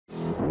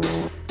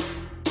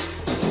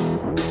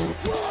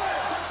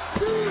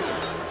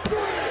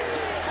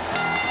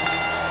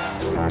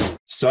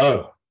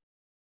So,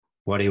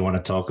 what do you want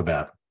to talk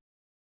about?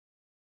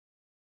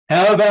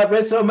 How about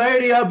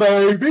WrestleMania,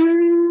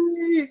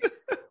 baby?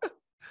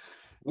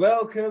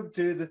 Welcome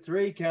to the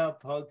Three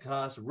Count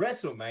Podcast,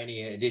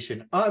 WrestleMania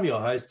edition. I'm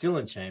your host,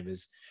 Dylan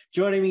Chambers.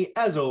 Joining me,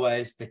 as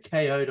always, the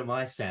KO to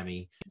my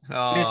Sammy.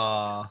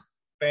 Oh,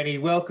 Benny,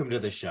 welcome to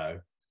the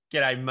show.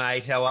 g'day,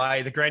 mate. How are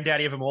you? The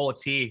granddaddy of them all.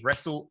 It's here.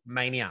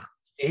 WrestleMania.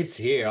 It's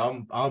here.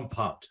 I'm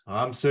pumped.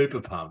 I'm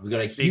super pumped. We've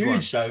got a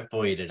huge show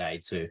for you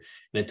today, too.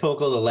 We're going to talk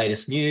all the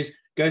latest news,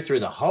 go through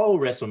the whole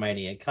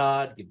WrestleMania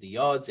card, give the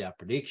odds, our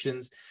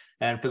predictions.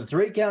 And for the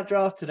three-count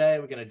draft today,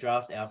 we're going to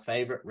draft our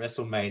favorite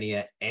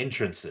WrestleMania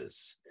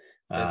entrances.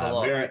 There's a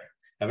lot.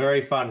 A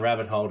very fun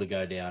rabbit hole to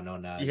go down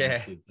on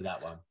YouTube for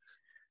that one.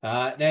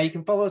 Now, you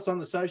can follow us on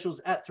the socials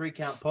at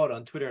 3CountPod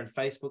on Twitter and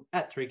Facebook,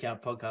 at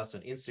 3Count Podcast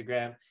on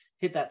Instagram.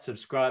 Hit that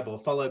subscribe or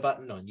follow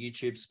button on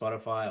YouTube,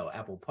 Spotify, or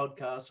Apple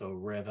Podcasts, or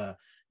wherever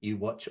you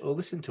watch or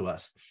listen to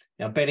us.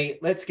 Now, Benny,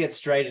 let's get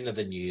straight into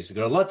the news. We've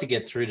got a lot to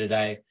get through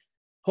today.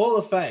 Hall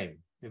of Fame.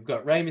 We've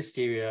got Rey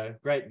Mysterio,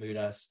 Great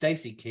Muta,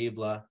 Stacy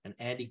Keibler, and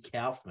Andy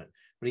Kaufman.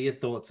 What are your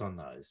thoughts on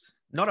those?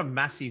 Not a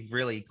massive,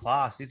 really,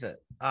 class, is it?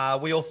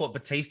 We all thought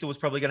Batista was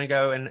probably going to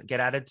go and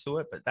get added to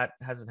it, but that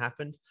hasn't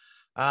happened.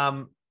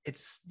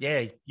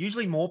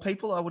 Usually more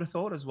people, I would have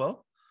thought as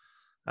well.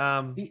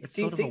 Do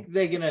you think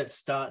they're going to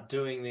start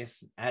doing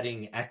this,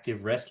 adding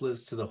active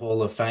wrestlers to the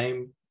Hall of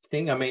Fame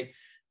thing? I mean,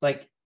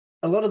 like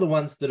a lot of the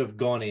ones that have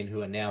gone in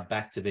who are now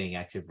back to being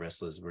active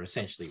wrestlers were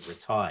essentially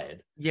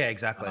retired. Yeah,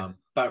 exactly.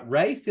 But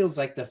Rey feels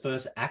like the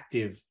first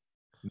active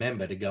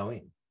member to go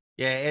in.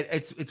 Yeah,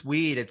 it's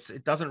weird.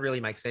 It doesn't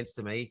really make sense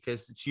to me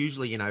because it's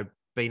usually,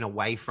 been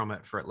away from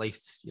it for at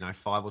least,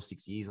 5 or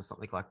 6 years or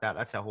something like that.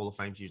 That's how Hall of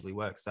Fames usually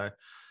work. So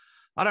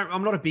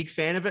I'm not a big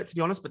fan of it, to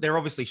be honest, but they're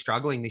obviously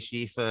struggling this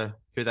year for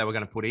who they were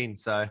going to put in.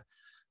 So,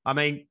 I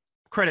mean,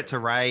 credit to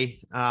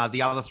Rey.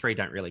 The other three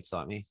don't really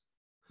excite me.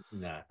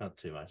 No, not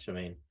too much. I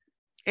mean,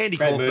 Andy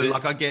Kaufman,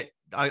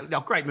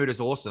 Great Mood is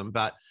awesome,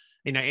 but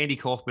Andy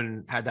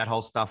Kaufman had that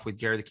whole stuff with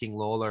Jerry the King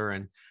Lawler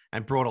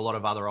and brought a lot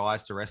of other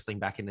eyes to wrestling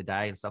back in the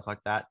day and stuff like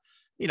that.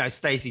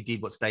 Stacy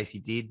did what Stacy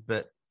did,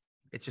 but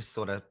it just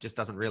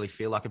doesn't really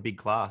feel like a big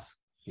class.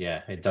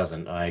 Yeah, it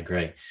doesn't. I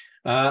agree.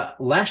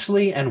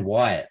 Lashley and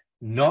Wyatt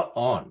not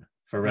on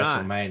for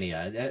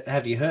WrestleMania.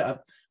 Have you heard?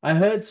 I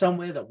heard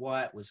somewhere that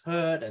Wyatt was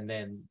hurt and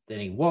then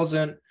he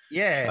wasn't.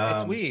 Yeah,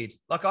 it's weird.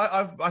 Like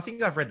I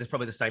think I've read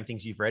probably the same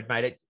things you've read,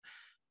 mate.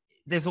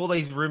 There's all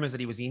these rumors that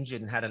he was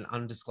injured and had an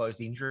undisclosed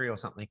injury or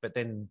something, but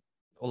then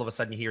all of a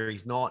sudden you hear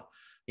he's not.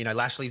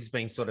 Lashley's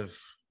been sort of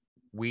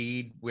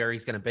weird where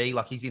he's going to be.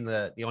 Like he's in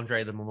the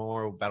Andre the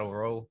Memorial Battle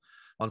Royal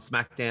on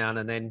SmackDown,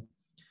 and then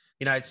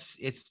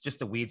it's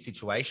just a weird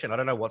situation. I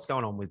don't know what's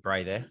going on with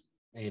Bray there.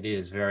 It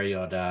is very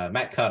odd.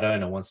 Matt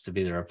Cardona wants to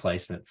be the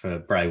replacement for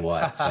Bray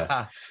Wyatt,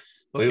 so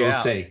we will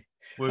see.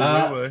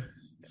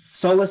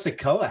 Solo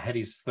Sikoa had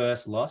his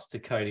first loss to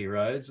Cody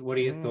Rhodes. What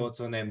are your thoughts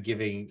on them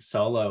giving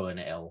Solo an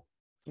L?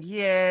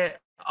 Yeah,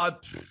 I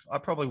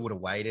probably would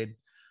have waited.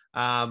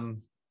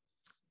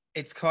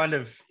 It's kind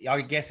of,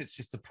 I guess it's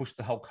just to push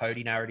the whole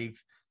Cody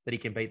narrative that he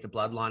can beat the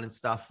Bloodline and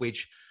stuff,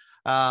 which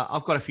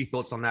I've got a few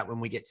thoughts on that when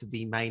we get to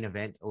the main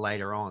event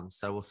later on.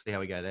 So we'll see how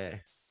we go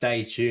there.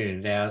 Stay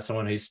tuned. Now,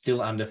 someone who's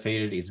still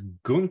undefeated is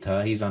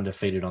Gunther. He's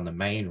undefeated on the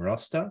main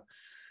roster.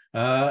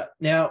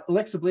 Now,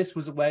 Alexa Bliss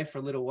was away for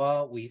a little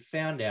while. We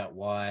found out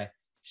why.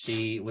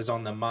 She was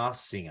on the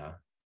Masked Singer,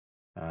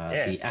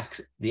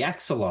 yes. the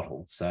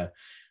Axolotl. So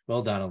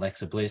well done,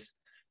 Alexa Bliss.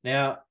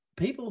 Now,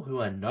 people who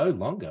are no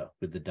longer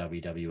with the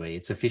WWE,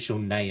 it's official.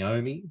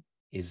 Naomi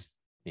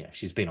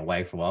she's been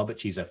away for a while, but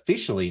she's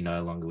officially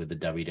no longer with the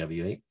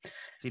WWE.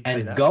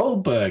 And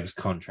Goldberg's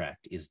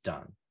contract is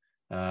done,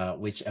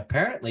 which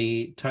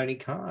apparently Tony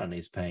Khan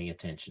is paying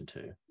attention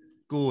to.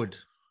 Good.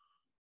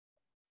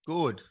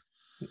 Good.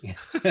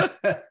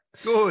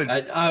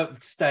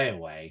 Stay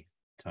away,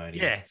 Tony.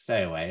 Yeah.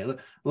 Stay away.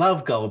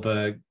 Love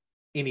Goldberg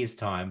in his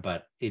time,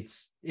 but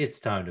it's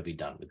time to be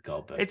done with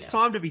Goldberg. It's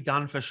time to be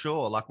done for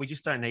sure. Like, we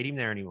just don't need him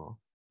there anymore.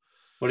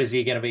 What is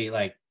he going to be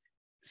like?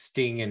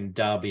 Sting and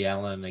Darby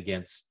Allin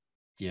against,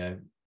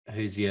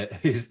 who's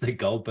the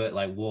Goldberg,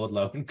 like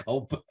Wardlow and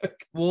Goldberg?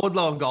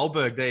 Wardlow and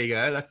Goldberg. There you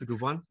go. That's a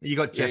good one. You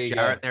got Jeff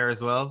Jarrett there as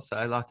well. So,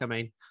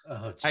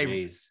 oh,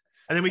 jeez.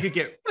 And then we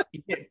could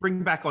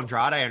bring back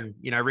Andrade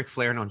and, Ric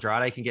Flair and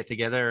Andrade can get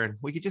together and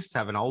we could just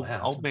have an old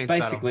man.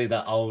 Basically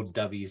the old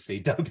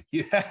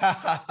WCW.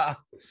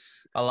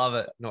 I love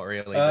it. Not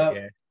really, but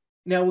yeah.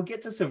 Now we'll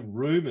get to some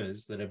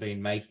rumors that have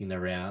been making the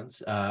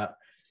rounds. A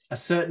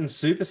certain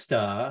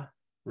superstar,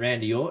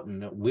 Randy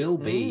Orton, will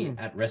be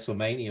at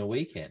WrestleMania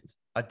weekend.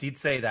 I did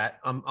see that.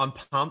 I'm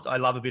pumped. I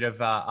love a bit of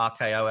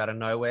RKO out of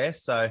nowhere.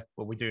 So,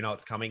 we do know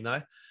it's coming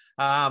though.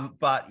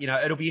 But,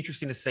 it'll be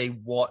interesting to see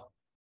what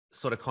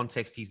sort of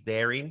context he's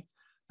there in,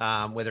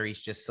 whether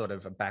he's just sort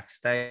of a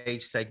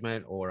backstage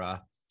segment or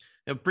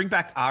bring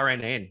back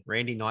RNN,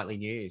 Randy Nightly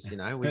News,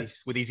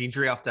 with his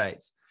injury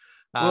updates.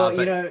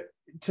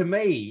 To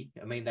me,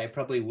 I mean, they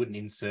probably wouldn't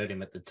insert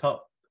him at the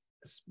top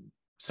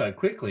so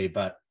quickly,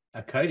 but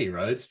a Cody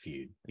Rhodes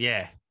feud.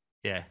 Yeah.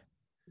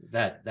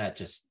 That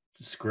just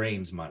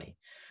screams money.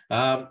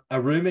 A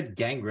rumored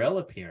Gangrel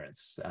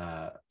appearance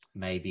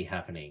may be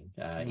happening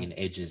in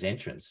Edge's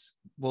entrance.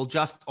 Well,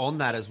 just on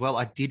that as well,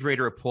 I did read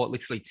a report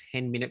literally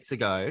 10 minutes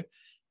ago.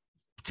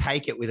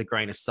 Take it with a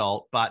grain of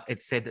salt, but it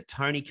said that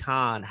Tony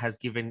Khan has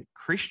given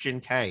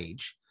Christian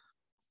Cage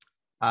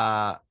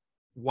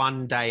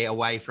 1 day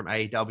away from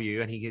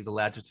AEW, and he is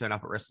allowed to turn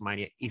up at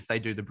WrestleMania if they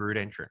do the Brood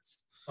entrance.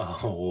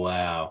 Oh,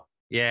 wow.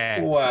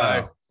 Yeah.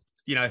 Wow.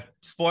 So,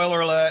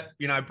 spoiler alert,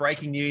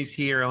 breaking news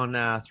here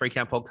on 3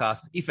 Count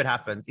Podcast. If it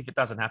happens, if it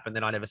doesn't happen,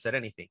 then I never said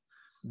anything.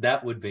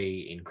 That would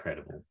be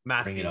incredible.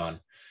 Massive. Bring it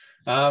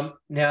on.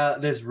 Now,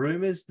 there's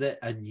rumors that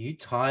a new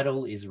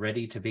title is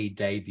ready to be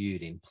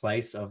debuted in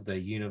place of the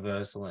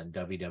Universal and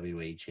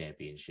WWE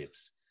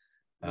championships.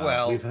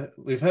 Well,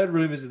 we've heard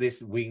rumors of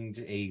this Winged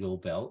Eagle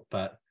belt,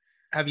 but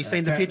have you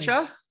seen the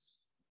picture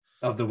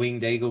of the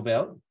Winged Eagle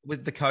belt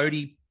with the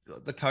Cody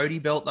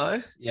belt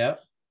though?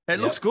 Yep. It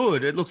looks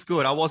good. It looks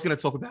good. I was going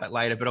to talk about it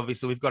later, but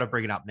obviously we've got to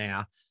bring it up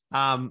now.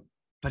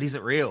 But is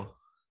it real?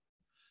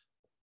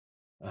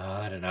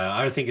 I don't know.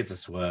 I think it's a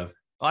swerve.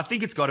 I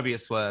think it's got to be a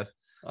swerve.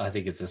 I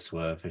think it's a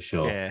swerve for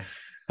sure. Yeah.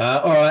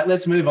 All right,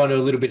 let's move on to a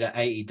little bit of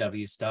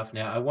AEW stuff.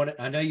 Now,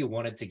 I know you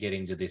wanted to get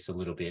into this a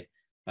little bit.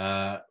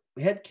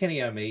 We had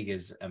Kenny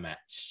Omega's a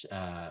match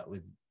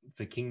with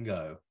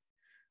Vikingo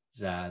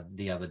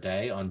the other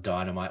day on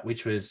Dynamite,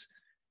 which was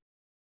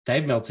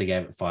Dave Meltzer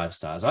gave it 5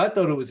 stars. I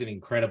thought it was an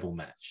incredible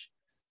match.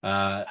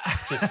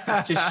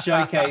 Just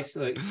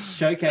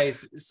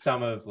showcase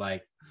some of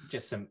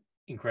just some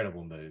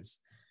incredible moves.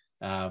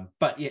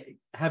 But yeah,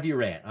 have your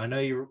rant. I know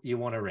you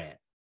want to rant.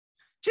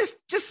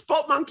 Just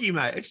Spot Monkey,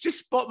 mate. It's just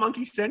Spot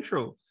Monkey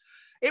Central.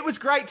 It was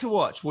great to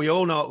watch. We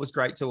all know it was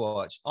great to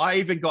watch. I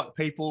even got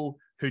people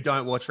who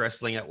don't watch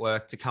wrestling at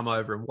work to come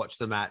over and watch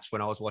the match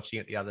when I was watching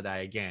it the other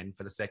day again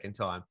for the second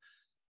time.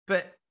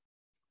 But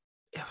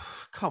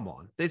come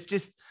on.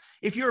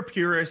 If you're a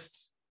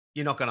purist,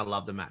 you're not going to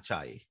love the match,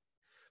 are you?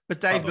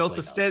 But Dave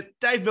Meltzer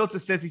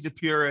says he's a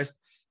purist.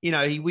 He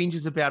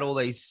whinges about all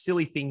these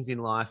silly things in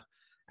life.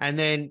 And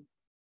then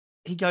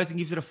he goes and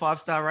gives it a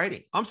 5-star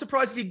rating. I'm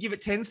surprised he didn't give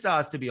it 10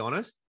 stars, to be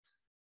honest.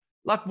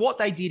 What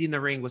they did in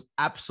the ring was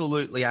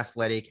absolutely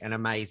athletic and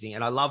amazing,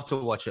 and I love to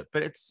watch it,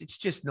 but it's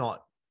just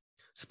not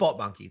Spot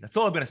Monkey. That's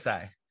all I'm going to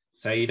say.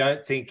 So you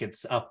don't think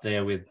it's up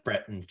there with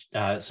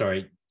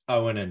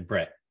Owen and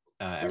Brett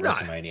at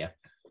WrestleMania?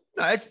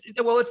 No,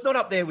 it's not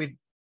up there with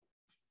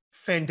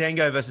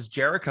Fandango versus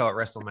Jericho at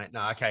WrestleMania.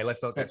 No, okay,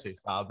 let's not go too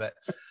far. But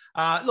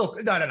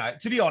look, no.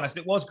 To be honest,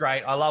 it was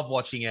great. I love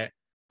watching it.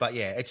 But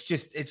yeah, it's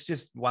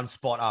just one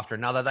spot after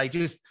another.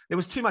 There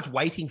was too much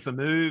waiting for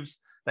moves.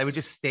 They were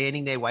just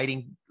standing there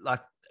waiting.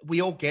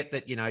 We all get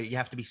that, you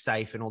have to be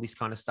safe and all this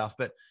kind of stuff.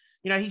 But,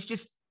 he's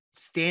just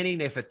standing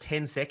there for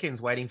 10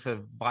 seconds waiting for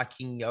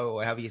Vikingo,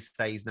 or however you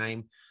say his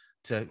name,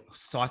 to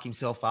psych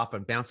himself up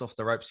and bounce off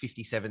the ropes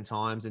 57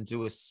 times and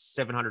do a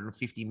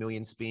 750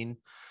 million spin.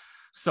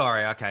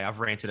 Sorry. Okay.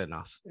 I've ranted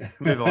enough.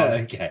 Move on.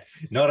 Okay.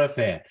 Not a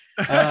fan.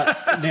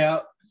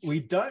 Now, we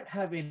don't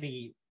have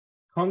any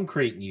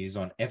concrete news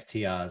on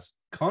FTR's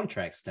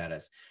contract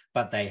status,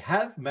 but they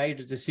have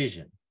made a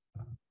decision.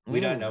 We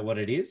don't know what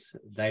it is.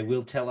 They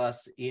will tell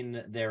us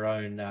in their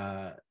own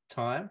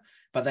time,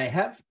 but they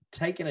have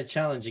taken a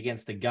challenge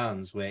against the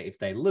Guns where if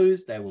they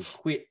lose, they will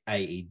quit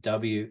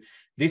AEW.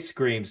 This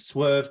screams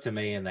swerve to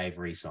me, and they've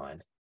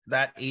re-signed.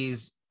 That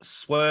is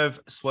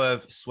swerve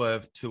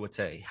to a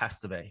T. Has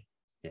to be.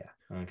 Yeah.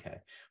 Okay.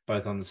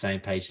 Both on the same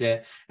page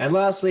there. And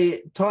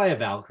lastly, Taya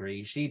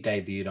Valkyrie, she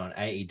debuted on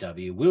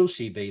AEW. Will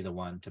she be the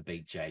one to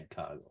beat Jade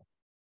Cargill?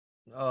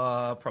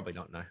 Probably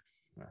not. No.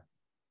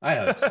 I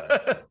hope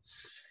so.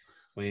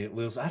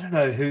 I don't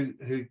know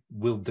who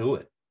will do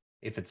it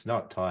if it's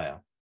not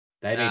Taya.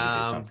 They need to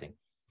do something.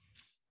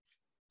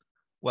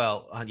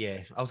 Well,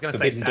 yeah, I was going to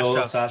say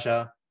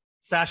Sasha.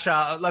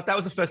 Sasha, that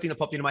was the first thing that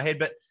popped into my head,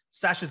 but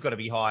Sasha's got to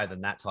be higher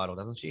than that title,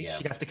 doesn't she? Yeah.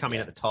 She'd have to come in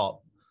at the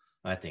top.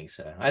 I think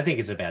so. I think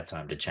it's about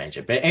time to change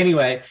it. But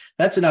anyway,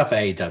 that's enough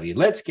AEW.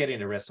 Let's get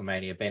into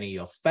WrestleMania. Benny,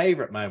 your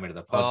favorite moment of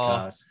the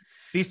podcast.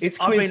 It's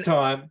quiz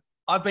time.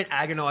 I've been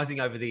agonizing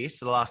over this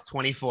for the last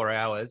 24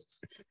 hours.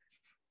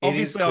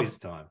 Obviously, quiz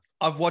time.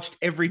 I've watched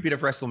every bit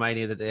of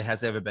WrestleMania that there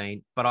has ever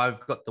been, but I've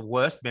got the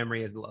worst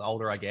memory as the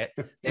older I get.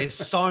 There's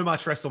so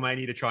much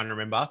WrestleMania to try and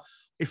remember.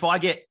 If I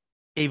get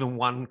even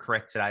one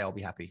correct today, I'll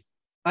be happy.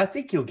 I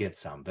think you'll get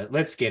some, but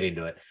let's get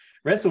into it.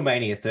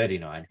 WrestleMania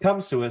 39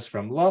 comes to us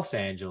from Los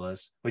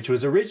Angeles, which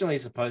was originally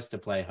supposed to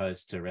play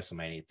host to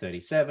WrestleMania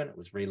 37. It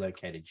was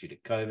relocated due to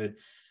COVID.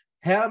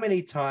 How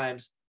many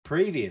times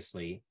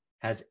previously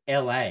has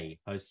LA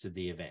hosted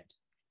the event?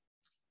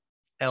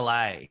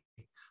 LA.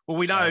 Well,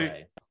 we know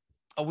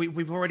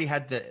we've already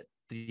had the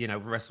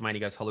WrestleMania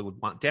Goes Hollywood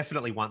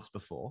definitely once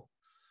before.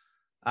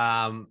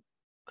 And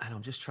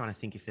I'm just trying to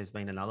think if there's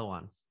been another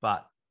one,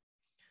 but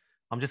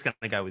I'm just going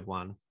to go with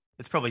one.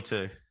 It's probably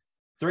 2.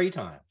 3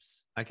 times.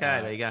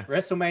 Okay, there you go.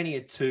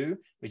 WrestleMania 2,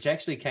 which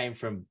actually came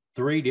from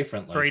 3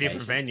 different locations. 3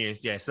 different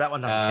venues, yeah. So that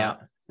one doesn't count.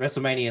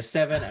 WrestleMania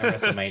 7 and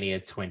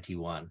WrestleMania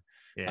 21.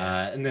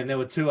 Yeah. And then there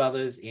were two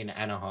others in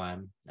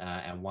Anaheim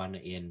and one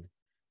in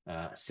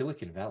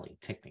Silicon Valley,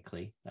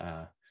 technically.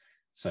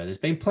 So there's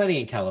been plenty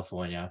in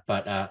California.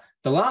 But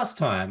the last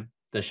time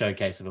the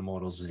Showcase of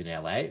Immortals was in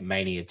LA,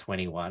 Mania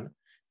 21,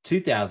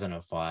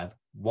 2005,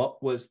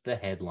 what was the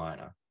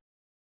headliner?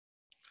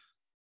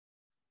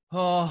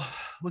 Oh,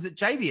 was it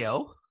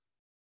JBL?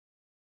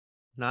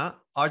 No,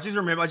 I just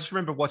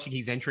remember watching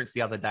his entrance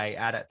the other day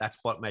at it. That's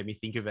what made me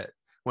think of it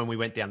when we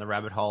went down the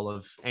rabbit hole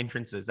of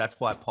entrances. That's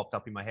why it popped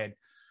up in my head.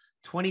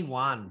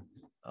 21.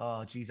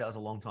 Oh, geez, that was a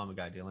long time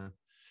ago, Dylan.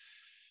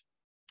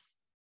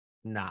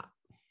 Nah.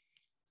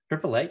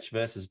 Triple H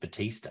versus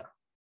Batista.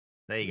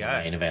 There you The go.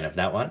 main event of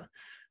that one.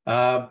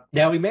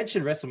 Now, we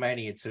mentioned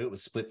WrestleMania 2. It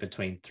was split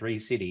between 3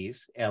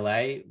 cities.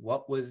 LA,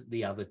 what was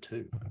the other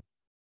 2?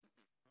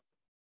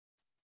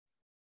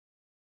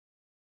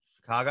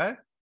 Chicago.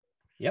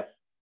 Yep.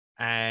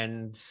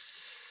 And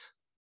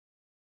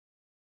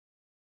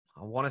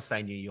I want to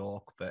say New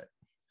York, but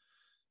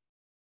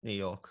New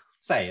York.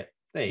 Say it.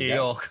 There you New go.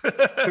 York.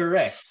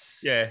 Correct.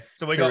 Yeah.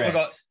 So we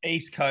got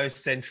East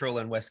Coast, Central,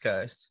 and West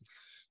Coast.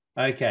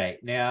 Okay.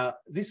 Now,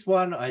 this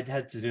one I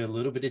had to do a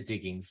little bit of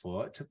digging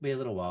for. It took me a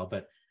little while,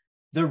 but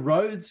the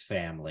Rhodes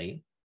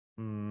family,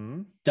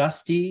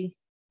 Dusty,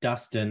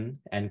 Dustin,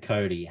 and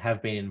Cody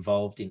have been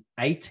involved in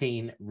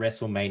 18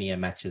 WrestleMania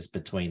matches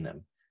between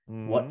them.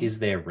 What is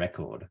their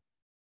record?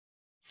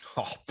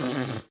 Oh.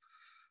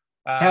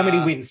 How many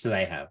wins do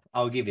they have?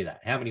 I'll give you that.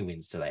 How many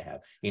wins do they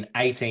have in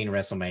 18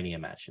 WrestleMania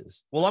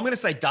matches? Well, I'm going to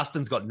say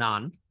Dustin's got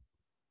none.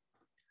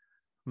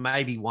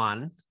 Maybe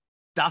one.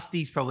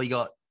 Dusty's probably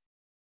got...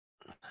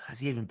 Has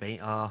he even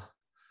been? I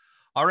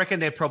reckon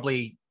they're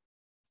probably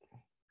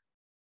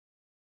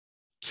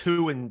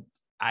 2 and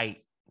 8.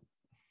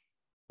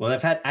 Well,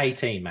 they've had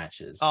 18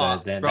 matches.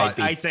 So then right.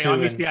 they'd be 18. I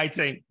missed the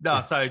 18.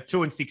 No, so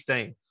 2 and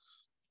 16.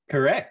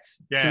 Correct.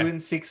 Yeah. 2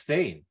 and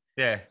 16.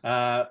 Yeah.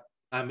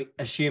 I'm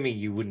assuming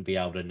you wouldn't be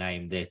able to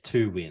name their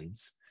 2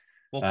 wins.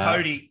 Well,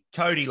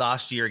 Cody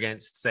last year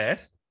against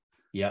Seth.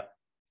 Yep.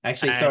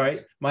 Actually, sorry,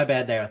 my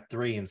bad. They are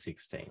 3 and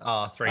 16.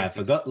 Oh, 3 and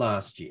 16. I forgot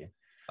last year.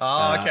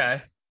 Oh,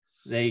 okay.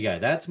 There you go.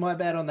 That's my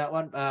bad on that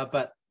one.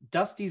 But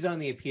Dusty's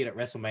only appeared at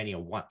WrestleMania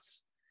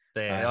once.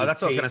 There.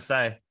 That's what I was going to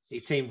say. He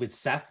teamed with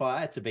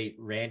Sapphire to beat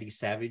Randy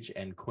Savage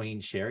and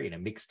Queen Sherry in a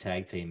mixed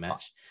tag team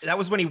match. That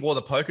was when he wore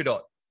the polka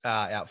dot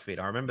outfit.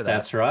 I remember that.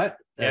 That's right.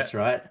 That's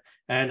right.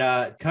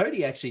 And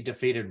Cody actually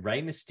defeated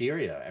Rey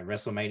Mysterio at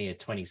WrestleMania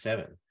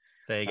 27.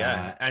 There you go.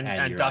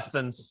 And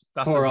Dustin's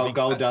poor old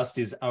Goldust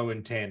is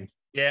 0-10.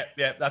 Yeah.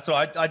 That's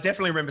what I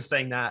definitely remember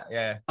seeing that.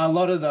 Yeah. A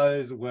lot of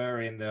those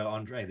were in the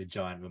Andre the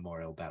Giant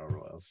Memorial Battle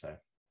Royal. So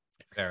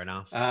fair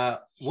enough.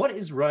 What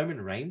is Roman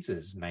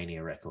Reigns'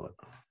 Mania record?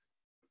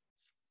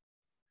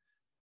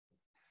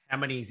 How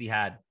many has he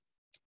had?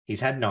 He's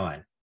had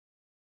 9.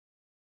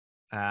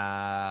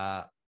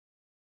 5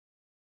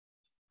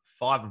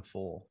 and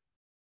 4.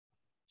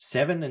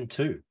 7 and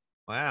 2.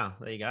 Wow,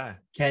 there you go.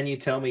 Can you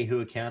tell me who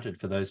accounted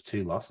for those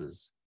 2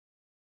 losses?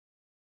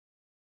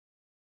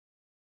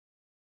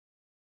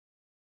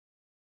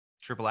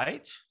 Triple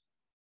H?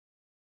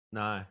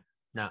 No.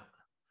 The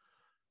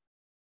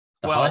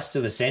heist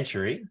of the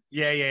century.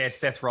 Yeah.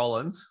 Seth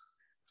Rollins.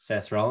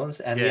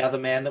 And the other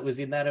man that was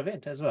in that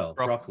event as well,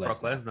 Brock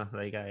Lesnar.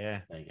 There you go,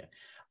 yeah. There you go.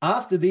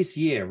 After this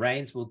year,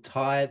 Reigns will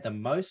tie the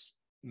most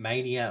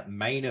Mania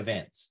main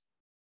events.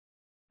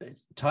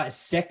 Tie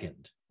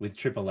second with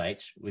Triple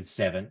H with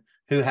 7.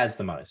 Who has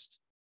the most?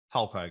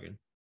 Hulk Hogan.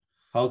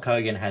 Hulk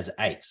Hogan has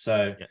 8.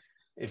 So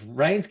if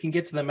Reigns can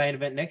get to the main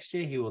event next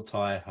year, he will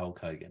tie Hulk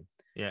Hogan.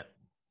 Yeah.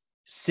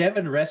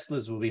 7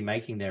 wrestlers will be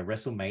making their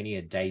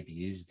WrestleMania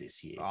debuts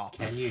this year. Oh.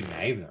 Can you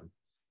name them?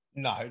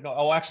 No.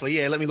 Oh, actually,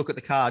 yeah. Let me look at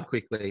the card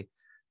quickly.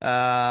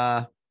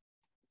 Oh,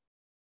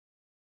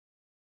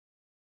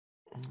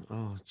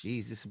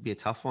 geez, this would be a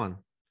tough one.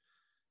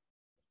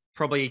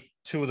 Probably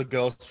 2 of the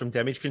girls from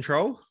Damage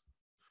Control.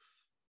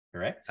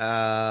 Correct.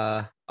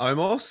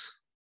 Omos?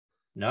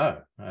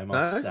 No.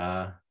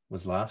 Omos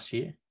was last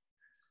year.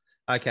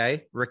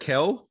 Okay.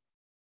 Raquel?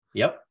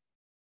 Yep.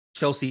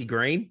 Chelsea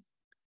Green?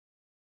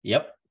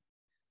 Yep.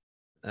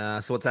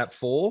 So what's that,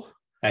 4?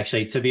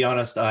 Actually, to be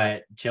honest,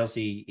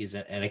 Chelsea is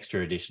an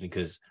extra addition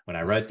because when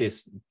I wrote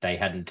this, they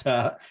hadn't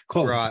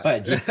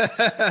qualified yet.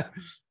 There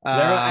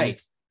are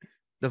 8.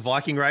 The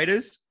Viking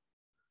Raiders?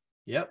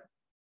 Yep.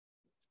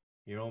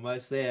 You're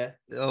almost there.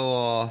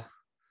 Oh.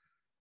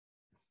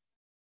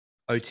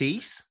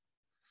 Otis?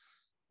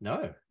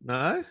 No.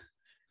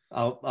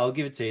 I'll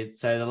give it to you.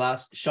 So the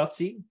last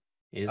Shotzi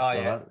is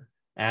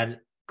and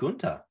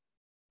Gunther.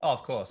 Oh,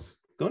 of course.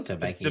 Gunther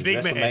making the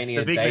his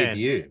WrestleMania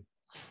debut.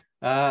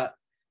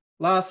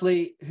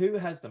 Lastly, who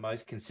has the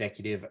most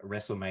consecutive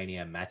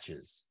WrestleMania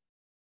matches?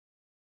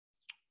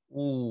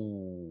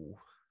 Ooh.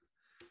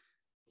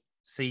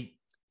 See,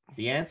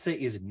 the answer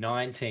is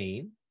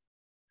 19.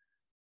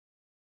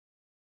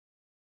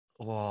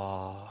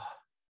 Oh.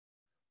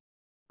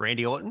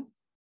 Randy Orton?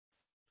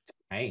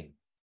 Kane.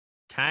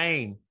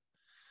 Kane.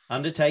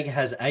 Undertaker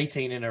has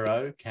 18 in a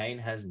row. Kane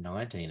has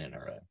 19 in a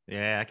row.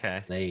 Yeah,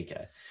 okay. There you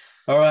go.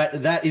 All right,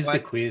 that is the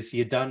quiz.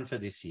 You're done for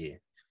this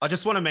year. I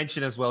just want to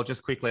mention as well,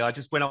 just quickly,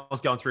 when I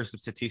was going through some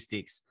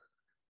statistics,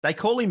 they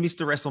call him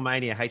Mr.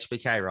 WrestleMania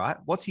HBK, right?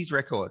 What's his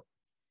record?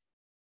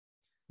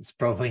 It's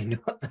probably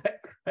not that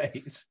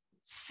great.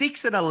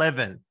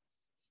 6-11.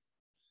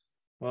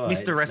 Well,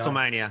 Mr.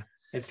 WrestleMania.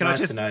 It's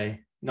nice to know.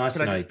 Nice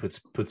to know he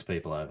puts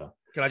people over.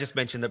 Can I just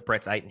mention that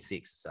Brett's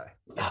 8-6? So.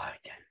 Oh,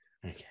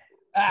 okay.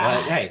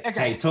 Well,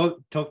 hey,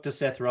 talk to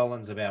Seth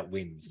Rollins about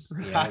wins.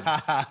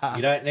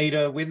 You don't need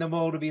to win them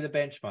all to be the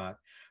benchmark.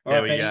 All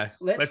right, Benny,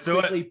 let's do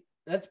it.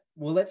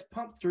 Let's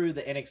pump through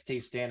the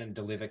NXT Stand and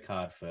Deliver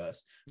card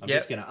first. I'm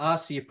just going to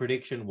ask for your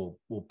prediction.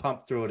 We'll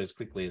pump through it as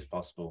quickly as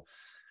possible.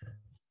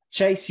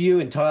 Chase U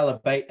and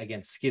Tyler Bate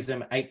against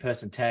Schism,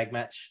 8-person tag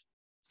match.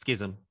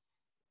 Schism.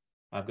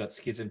 I've got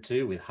Schism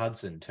 2 with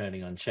Hudson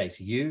turning on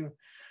Chase U.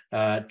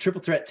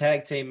 Triple threat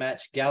tag team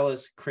match,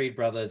 Gallus, Creed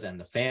Brothers, and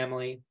the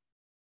Family.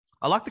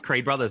 I like the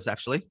Creed Brothers,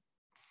 actually.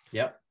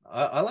 Yep.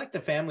 I like the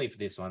Family for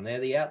this one. They're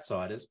the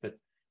outsiders, but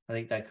I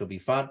think that could be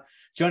fun.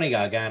 Johnny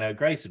Gargano,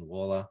 Grayson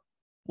Waller.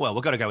 Well,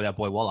 we've got to go with our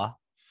boy Waller.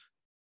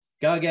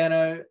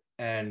 Gargano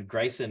and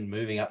Grayson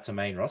moving up to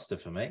main roster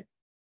for me.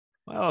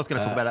 Well, I was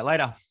going to talk about that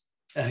later.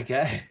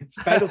 Okay.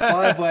 Fatal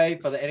 5-way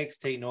for the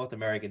NXT North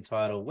American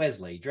title.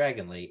 Wesley,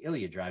 Dragon Lee,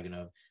 Ilya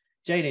Dragunov,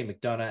 JD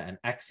McDonough, and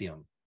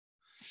Axiom.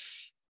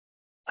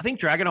 I think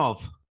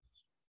Dragunov.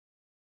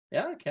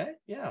 Yeah, okay.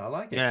 Yeah, I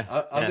like it.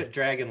 Yeah, I've got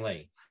Dragon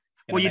Lee.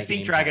 Well, you'd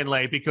think Dragon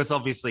Lee because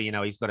obviously,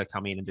 he's got to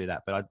come in and do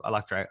that. But I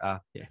like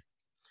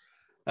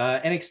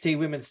NXT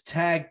Women's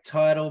Tag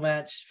Title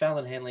match: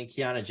 Fallon Henley,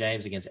 Kiana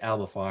James against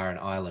Alba Fire and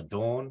Isla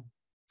Dawn.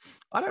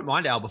 I don't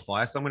mind Alba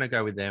Fire, so I'm going to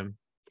go with them.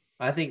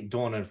 I think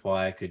Dawn and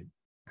Fire could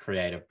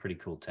create a pretty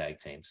cool tag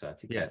team, so I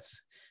think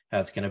that's how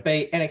it's going to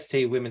be.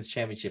 NXT Women's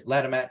Championship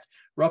ladder match: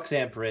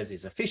 Roxanne Perez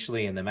is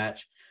officially in the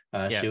match.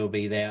 She will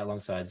be there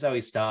alongside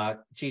Zoe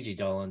Stark, Gigi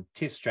Dolan,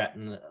 Tiff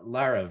Stratton,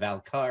 Lara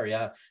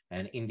Valkyria,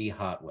 and Indy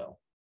Hartwell.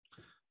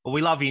 Well,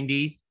 we love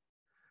Indy.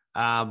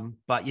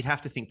 But you'd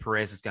have to think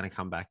Perez is going to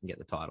come back and get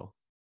the title.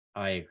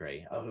 I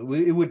agree.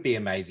 It would be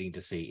amazing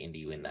to see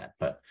Indy win that.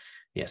 But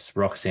yes,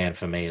 Roxanne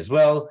for me as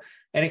well.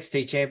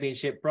 NXT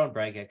Championship, Bron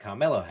Breakker,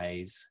 Carmelo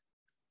Hayes.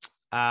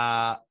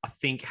 I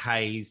think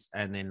Hayes,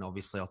 and then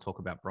obviously I'll talk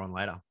about Bron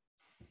later.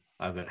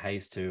 I've got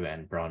Hayes too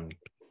and Bron.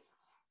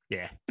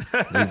 Yeah.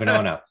 Moving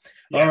on up.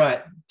 Yeah. All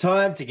right.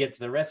 Time to get to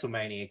the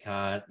WrestleMania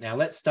card. Now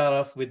let's start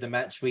off with the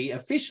match we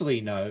officially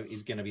know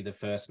is going to be the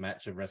first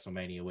match of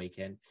WrestleMania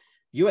weekend.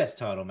 US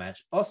title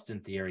match,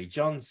 Austin Theory,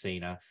 John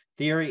Cena.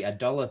 Theory,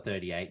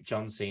 $1.38.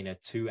 John Cena,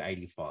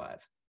 $2.85.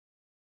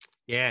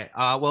 Yeah.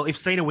 Well, if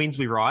Cena wins,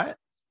 we riot.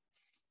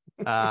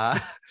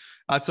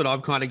 That's what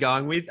I'm kind of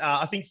going with.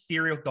 I think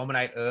Theory will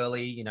dominate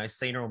early.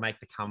 Cena will make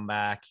the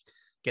comeback,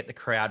 get the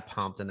crowd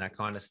pumped and that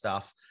kind of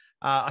stuff.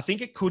 I think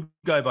it could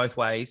go both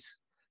ways,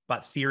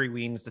 but Theory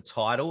wins the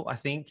title, I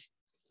think.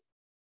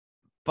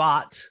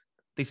 But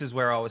this is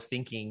where I was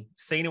thinking.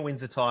 Cena wins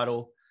the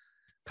title,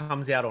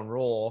 comes out on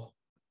Raw,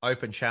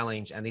 open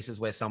challenge, and this is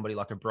where somebody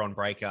like a Bron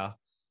Breakker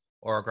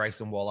or a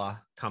Grayson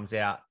Waller comes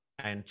out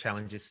and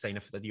challenges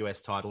Cena for the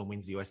US title and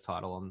wins the US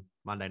title on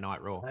Monday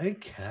Night Raw.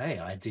 Okay,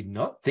 I did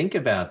not think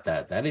about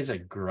that. That is a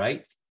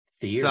great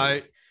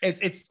theory.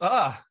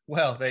 So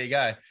well, there you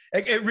go.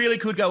 It really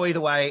could go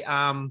either way.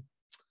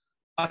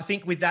 I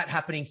think with that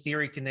happening,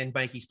 Theory can then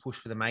make his push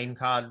for the main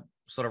card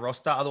sort of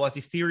roster. Otherwise,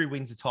 if Theory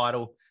wins the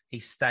title, he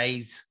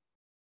stays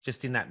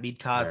just in that mid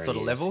card sort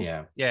of level.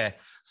 Yeah.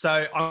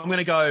 So I'm going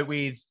to go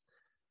with.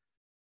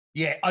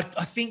 Yeah, I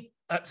think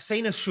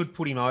Cena should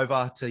put him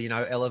over to,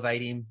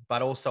 elevate him.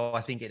 But also,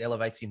 I think it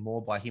elevates him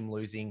more by him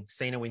losing.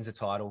 Cena wins a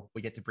title.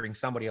 We get to bring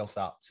somebody else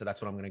up. So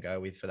that's what I'm going to go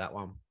with for that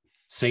one.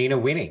 Cena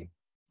winning.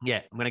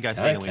 Yeah, I'm going to go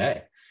Cena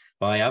winning.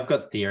 Well, I've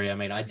got Theory. I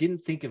mean, I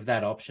didn't think of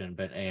that option,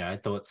 but I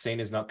thought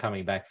Cena's not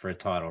coming back for a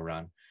title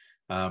run.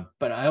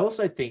 But I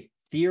also think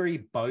Theory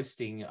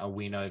boasting a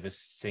win over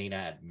Cena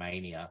at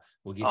Mania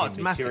will give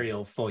him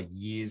material for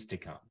years to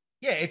come.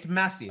 Yeah, it's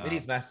massive. It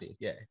is massive.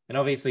 Yeah. And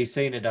obviously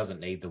Cena doesn't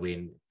need the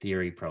win.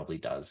 Theory probably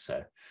does.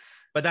 So,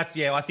 but that's,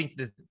 I think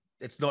that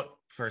it's not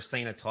for a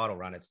Cena title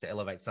run. It's to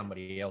elevate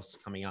somebody else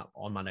coming up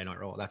on Monday Night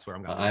Raw. That's where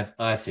I'm going.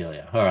 I feel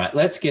you. All right,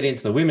 let's get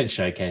into the women's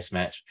showcase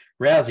match.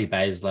 Rousey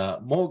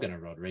Baszler, Morgan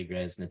and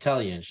Rodriguez,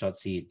 Natalya and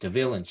Shotzi,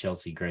 DeVille and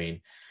Chelsea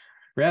Green.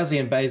 Rousey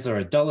and Baszler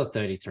are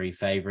 $1.33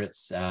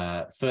 favorites.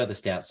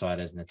 Furthest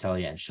outsiders,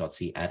 Natalya and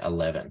Shotzi at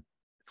 11.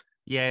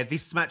 Yeah,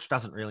 this match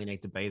doesn't really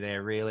need to be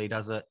there, really,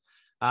 does it?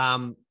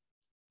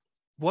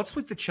 What's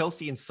with the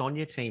Chelsea and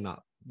Sonya team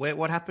up?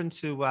 What happened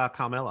to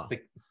Carmella?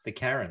 The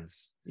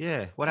Karens.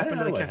 Yeah, what happened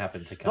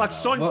to Carmella? Like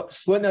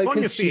Sonya,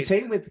 because she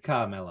teamed with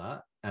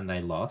Carmella and they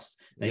lost.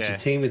 Then she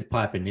teamed with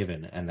Piper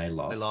Niven and they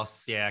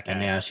lost. Yeah, okay.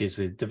 And now she's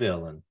with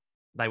DeVille and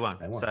they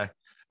won. So,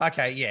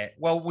 okay, yeah.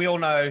 Well, we all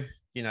know,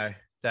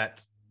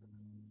 that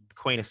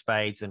Queen of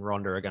Spades and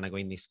Ronda are going to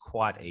win this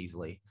quite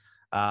easily.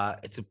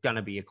 It's going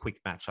to be a quick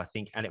match, I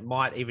think, and it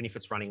might, even if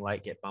it's running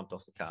late, get bumped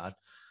off the card.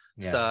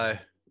 Yeah. So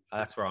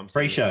that's where I'm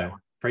pre-show.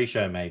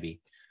 Pre-show,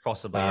 maybe.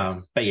 Possibly,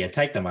 yes. But yeah,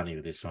 take the money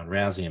with this one.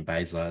 Rousey and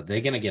Baszler,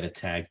 they're going to get a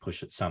tag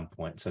push at some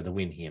point. So the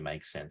win here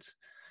makes sense.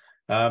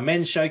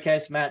 Men's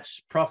showcase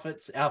match,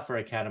 Profits, Alpha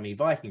Academy,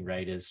 Viking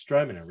Raiders,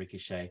 Strowman and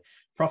Ricochet.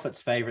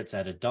 Profits favorites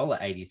at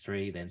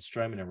 $1.83, then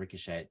Strowman and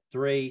Ricochet at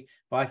 $3,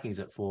 Vikings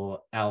at $4,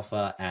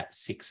 Alpha at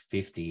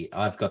 $6.50.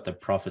 I've got the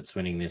Profits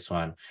winning this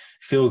one.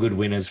 Feel good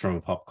winners from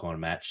a popcorn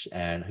match.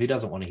 And who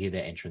doesn't want to hear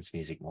their entrance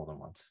music more than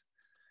once?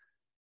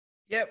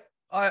 Yep,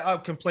 I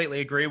completely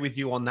agree with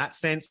you on that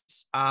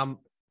sense.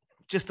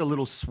 Just a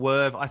little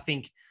swerve. I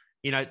think,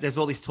 there's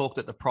all this talk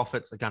that the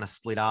Profits are going to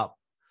split up.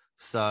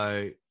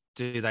 So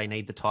do they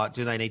need the title?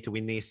 Do they need to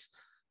win this?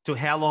 To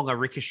how long are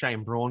Ricochet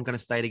and Braun going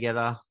to stay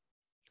together?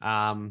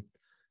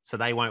 So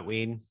they won't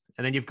win.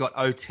 And then you've got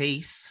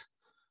Otis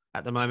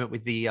at the moment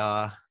with the,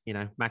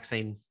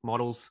 Maxine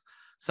models.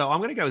 So I'm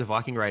going to go with the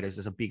Viking Raiders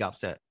as a big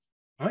upset.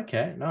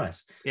 Okay,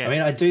 nice. Yeah. I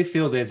mean, I do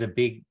feel there's a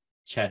big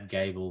Chad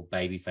Gable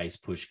babyface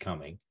push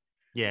coming.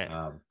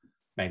 Yeah.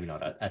 Maybe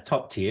not a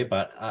top tier,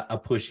 but a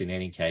push in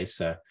any case.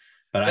 So,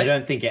 but I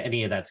don't think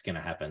any of that's going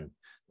to happen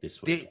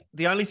this week.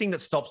 The only thing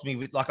that stops me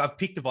with, I've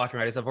picked the Viking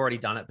Raiders, I've already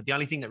done it, but the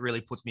only thing that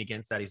really puts me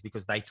against that is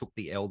because they took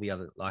the L the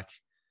other,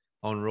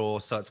 on Raw,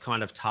 so it's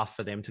kind of tough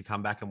for them to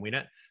come back and win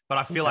it. But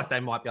I feel like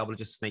they might be able to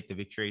just sneak the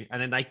victory. And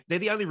then they're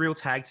the only real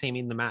tag team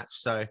in the match,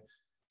 so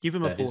give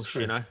them a push,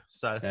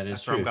 So that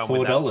is true.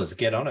 $4,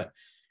 get on it.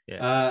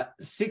 Yeah.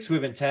 6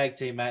 women tag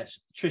team match,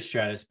 Trish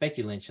Stratus,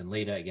 Becky Lynch and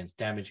Lita against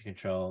Damage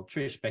Control.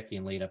 Trish, Becky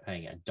and Lita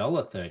paying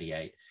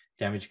 $1.38,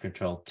 Damage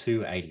Control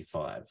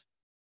 $2.85.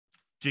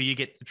 Do you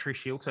get the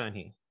Trish heel turn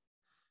here?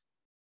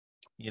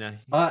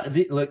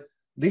 Look,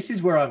 this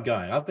is where I'm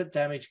going. I've got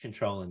Damage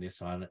Control in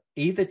this one.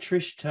 Either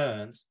Trish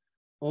turns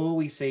or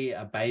we see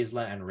a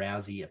Baszler and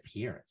Rousey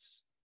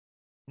appearance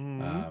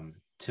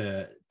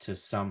to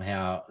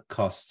somehow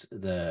cost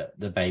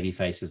the baby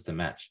faces the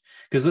match.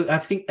 Because I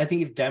think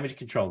if Damage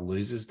Control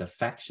loses, the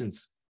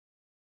faction's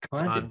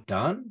kind of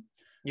done.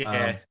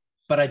 Yeah.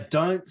 But I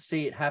don't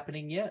see it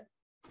happening yet.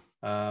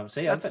 I've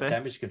got fair.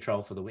 Damage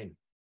Control for the win.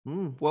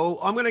 Well,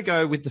 I'm going to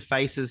go with the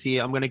faces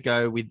here. I'm going to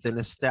go with the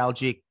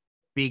nostalgic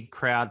big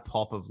crowd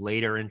pop of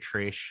Lita and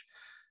Trish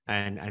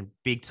and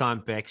big time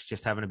Bex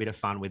just having a bit of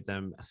fun with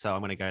them. So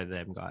I'm going to go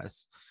them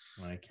guys.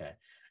 Okay.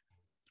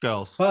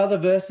 Girls. Father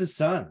versus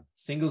son.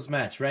 Singles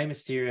match. Rey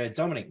Mysterio,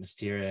 Dominic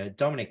Mysterio.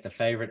 Dominic the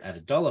favorite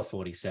at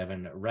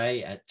 $1.47.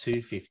 Rey at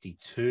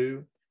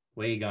 $2.52.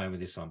 Where are you going with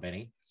this one,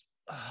 Benny?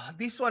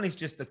 This one is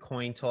just a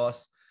coin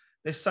toss.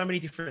 There's so many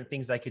different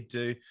things they could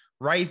do.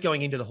 Rey's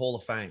going into the Hall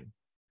of Fame.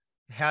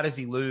 How does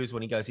he lose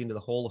when he goes into the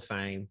Hall of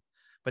Fame?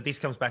 But this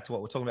comes back to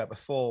what we're talking about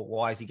before.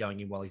 Why is he going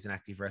in while he's an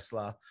active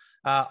wrestler?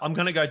 I'm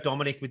going to go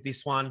Dominic with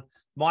this one.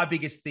 My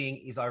biggest thing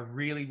is I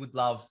really would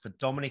love for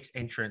Dominic's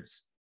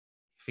entrance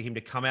for him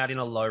to come out in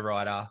a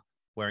lowrider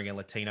wearing a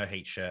Latino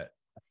heat shirt.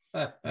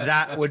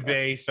 That would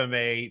be, for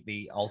me,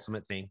 the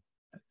ultimate thing.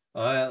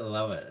 I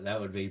love it.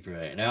 That would be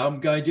brilliant. Now, I'm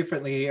going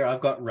differently here.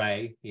 I've got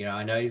Rey.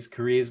 I know his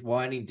career's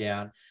winding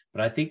down,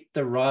 but I think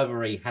the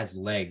rivalry has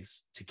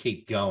legs to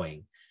keep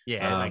going.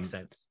 Yeah, that makes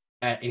sense.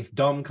 And if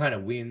Dom kind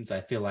of wins,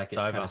 I feel like it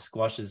over. kind of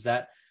squashes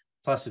that.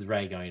 Plus, with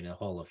Rey going to the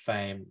Hall of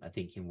Fame, I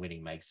think him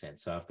winning makes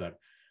sense. So I've got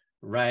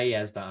Rey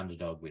as the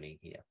underdog winning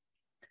here.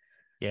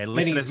 Yeah,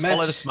 listeners,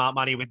 follow the smart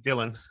money with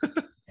Dylan.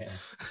 Yeah.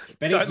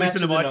 Don't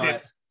listen to my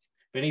tips.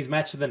 Benny's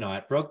match of the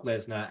night, Brock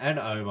Lesnar and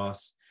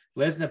Omos.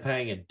 Lesnar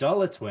paying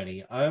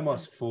 $1.20,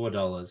 Omos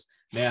 $4.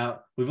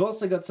 Now, we've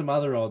also got some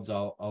other odds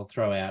I'll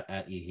throw out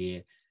at you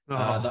here.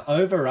 The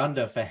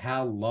over-under for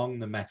how long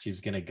the match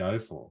is going to go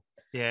for.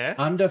 Yeah.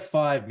 Under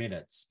 5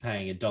 minutes,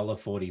 paying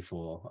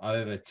 $1.44,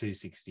 over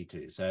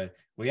 $2.62. So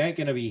we ain't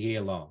going to be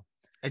here long.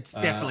 It's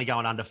definitely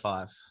going under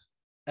 5.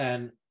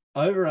 And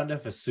over-under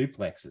for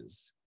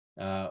suplexes.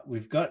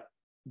 We've got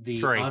the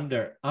 3.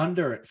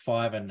 under at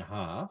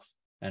 5.5,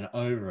 and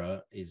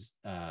over is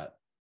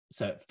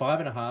so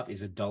 5.5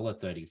 is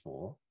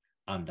 $1.34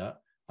 under.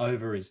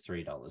 Over is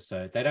 $3.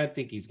 So they don't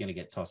think he's going to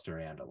get tossed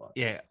around a lot.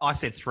 Yeah, I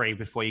said 3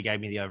 before you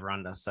gave me the over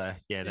under. So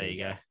yeah, there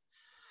you go.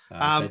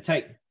 So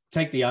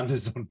take the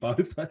unders on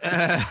both.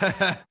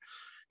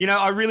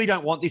 I really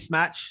don't want this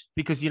match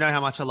because you know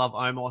how much I love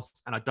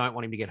Omos and I don't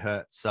want him to get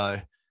hurt. So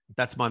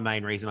that's my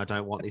main reason I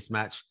don't want this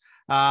match.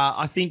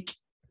 I think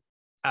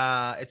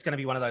it's going to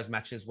be one of those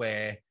matches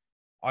where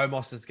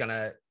Omos is going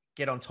to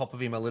get on top of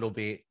him a little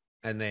bit,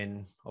 and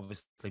then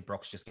obviously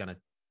Brock's just going to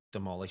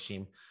demolish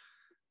him.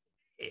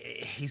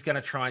 He's going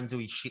to try and do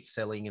his shit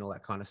selling and all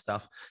that kind of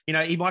stuff.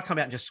 He might come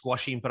out and just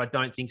squash him, but I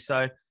don't think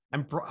so.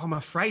 And I'm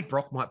afraid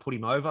Brock might put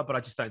him over, but I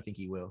just don't think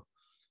he will.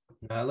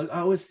 No, look,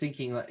 I was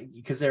thinking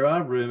because there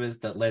are rumors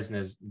that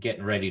Lesnar's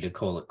getting ready to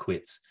call it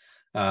quits,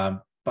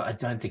 but I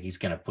don't think he's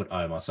going to put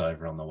Omos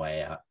over on the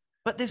way out.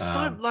 But there's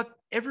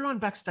everyone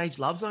backstage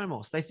loves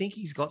Omos. They think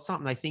he's got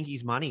something. They think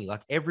he's money.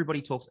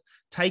 Everybody talks.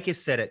 Taker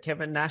said it.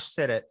 Kevin Nash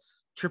said it.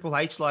 Triple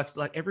H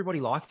everybody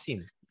likes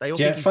him. They all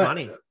think he's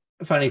money.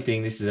 Funny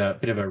thing, this is a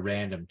bit of a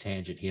random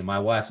tangent here. My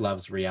wife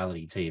loves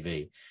reality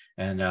TV,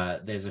 and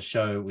there's a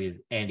show with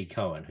Andy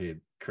Cohen who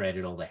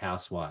created all the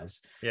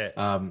Housewives. Yeah.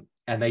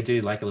 and they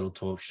do like a little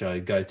talk show,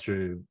 go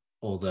through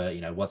all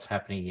the, what's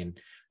happening in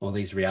all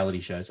these reality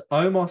shows.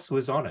 Omos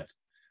was on it.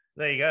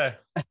 There you go.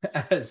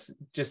 As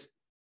just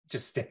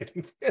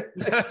standing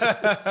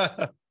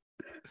there.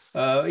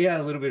 A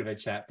little bit of a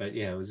chat, but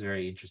yeah, it was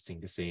very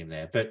interesting to see him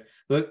there. But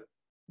look,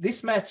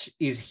 this match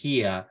is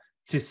here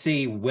to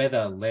see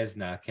whether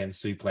Lesnar can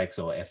suplex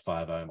or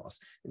F5 Omos.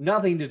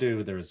 Nothing to do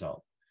with the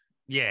result.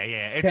 Yeah.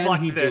 It's Can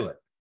like he do it?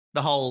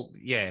 The whole,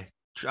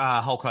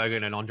 Hulk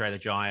Hogan and Andre the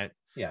Giant.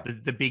 Yeah.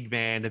 The big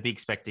man, the big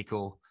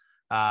spectacle.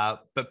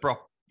 But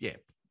Brock,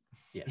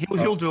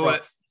 he'll do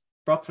it.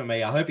 Brock for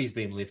me. I hope he's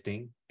been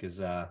lifting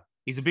because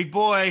he's a big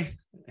boy.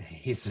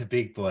 He's a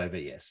big boy,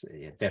 but yes,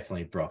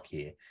 definitely Brock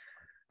here.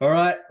 All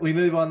right, we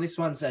move on. This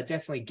one's a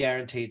definitely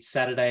guaranteed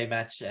Saturday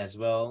match as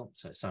well.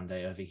 So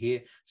Sunday over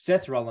here.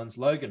 Seth Rollins,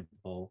 Logan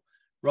Paul.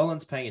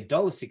 Rollins paying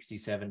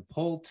 $1.67,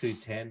 Paul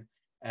 $2.10,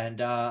 and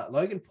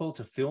Logan Paul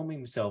to film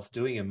himself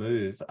doing a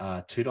move,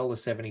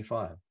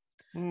 $2.75.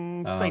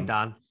 Been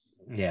done.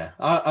 Yeah,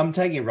 I'm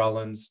taking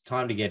Rollins.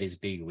 Time to get his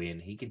big win.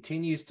 He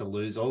continues to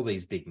lose all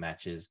these big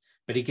matches,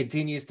 but he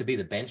continues to be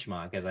the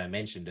benchmark, as I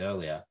mentioned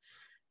earlier.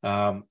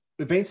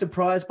 We've been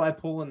surprised by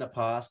Paul in the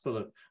past, but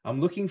look, I'm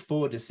looking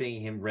forward to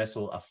seeing him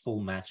wrestle a full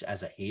match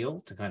as a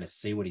heel to kind of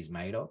see what he's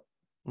made of.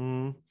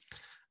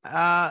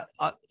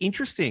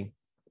 Interesting.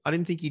 I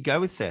didn't think you'd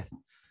go with Seth.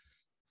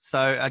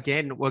 So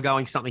again, we're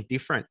going something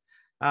different.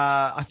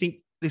 I think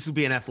this will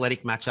be an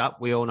athletic matchup.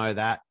 We all know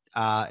that.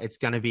 It's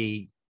going to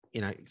be,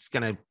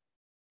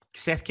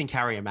 Seth can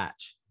carry a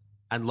match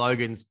and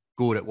Logan's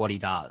good at what he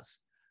does.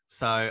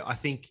 So I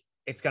think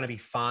it's going to be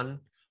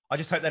fun. I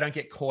just hope they don't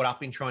get caught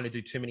up in trying to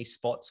do too many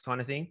spots kind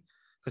of thing,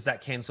 because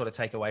that can sort of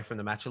take away from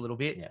the match a little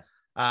bit. Yeah.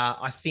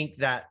 I think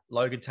that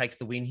Logan takes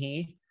the win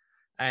here.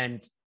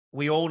 And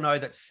we all know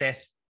that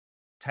Seth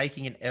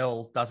taking an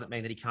L doesn't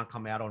mean that he can't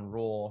come out on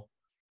Raw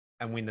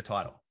and win the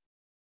title.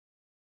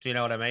 Do you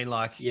know what I mean?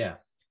 Like, yeah,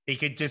 he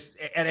could just,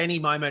 at any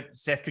moment,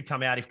 Seth could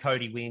come out if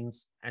Cody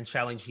wins and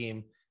challenge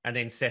him. And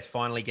then Seth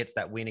finally gets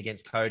that win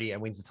against Cody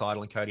and wins the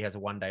title, and Cody has a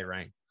one-day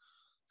reign.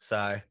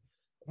 So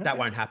that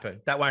won't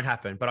happen. That won't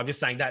happen. But I'm just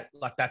saying that,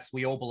 like,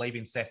 we all believe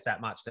in Seth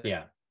that much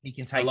that he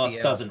can take the loss the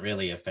L. Doesn't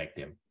really affect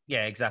him.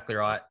 Yeah, exactly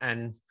right.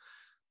 And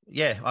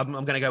I'm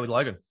going to go with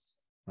Logan.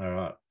 All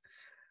right.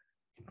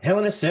 Hell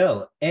in a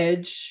Cell,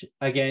 Edge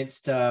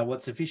against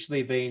what's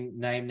officially been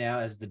named now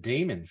as the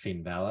Demon,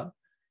 Finn Balor.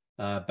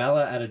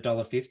 Balor at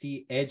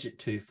 $1.50, Edge at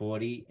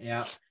 $2.40.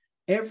 Now,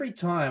 every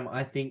time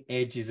I think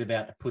Edge is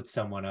about to put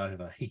someone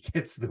over, he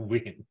gets the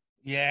win.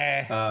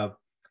 Yeah.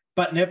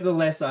 But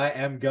nevertheless, I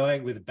am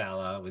going with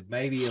Balor with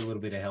maybe a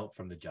little bit of help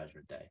from the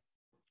Judgment Day.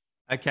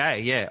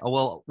 Okay, yeah.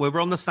 Well, we're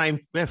on the same.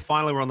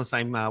 Finally, we're on the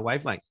same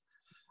wavelength.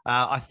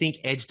 I think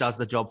Edge does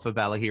the job for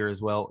Balor here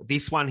as well.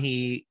 This one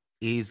here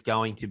is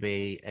going to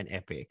be an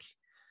epic.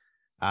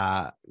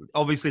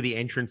 Obviously, the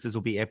entrances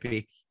will be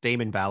epic.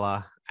 Demon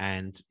Balor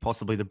and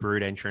possibly the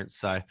Brood entrance.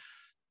 So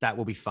that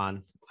will be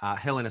fun.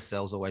 Hell in a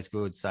Cell is always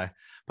good. So,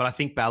 but I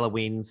think Balor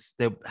wins.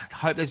 I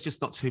hope there's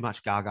just not too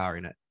much Gaga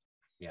in it.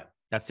 Yeah.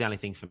 That's the only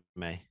thing for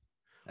me.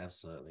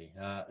 Absolutely.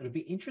 It'll be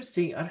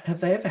interesting.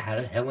 Have they ever had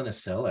a Hell in a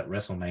Cell at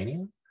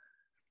WrestleMania?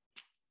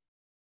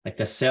 Like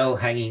the cell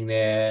hanging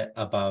there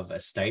above a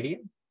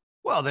stadium?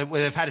 Well,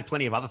 they've had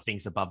plenty of other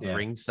things above the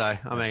ring. So,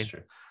 I mean,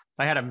 true.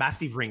 They had a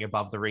massive ring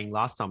above the ring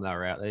last time they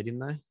were out there, didn't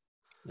they?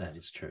 That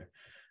is true.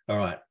 All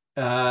right.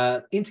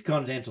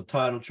 Intercontinental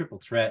title, triple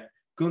threat.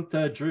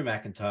 Gunther, Drew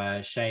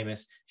McIntyre,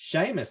 Sheamus.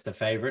 Sheamus, the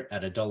favorite,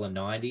 at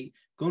 $1.90.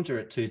 Gunther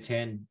at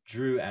 $2.10.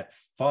 Drew at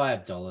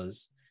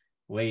 $5.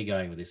 Where are you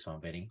going with this one,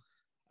 Benny?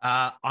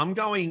 I'm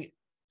going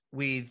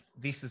with,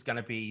 this is going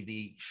to be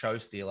the show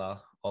stealer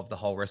of the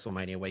whole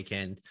WrestleMania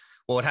weekend.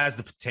 Well, it has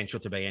the potential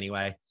to be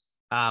anyway.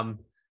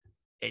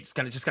 It's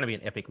going to be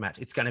an epic match.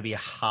 It's going to be a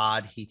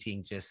hard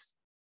hitting, just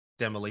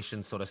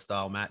demolition sort of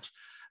style match.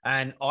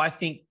 And I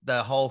think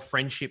the whole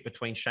friendship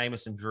between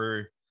Sheamus and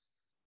Drew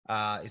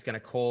is going to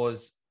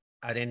cause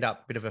an end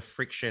up bit of a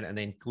friction, and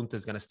then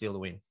Gunther's going to steal the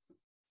win.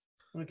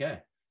 Okay.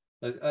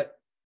 Look,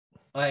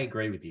 I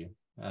agree with you.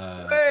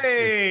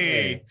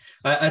 Hey!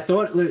 I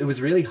thought it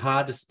was really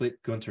hard to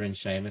split Gunther and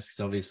Sheamus,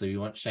 because obviously we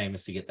want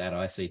Sheamus to get that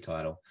IC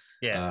title.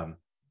 Yeah.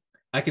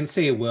 I can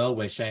see a world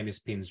where Sheamus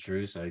pins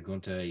Drew, so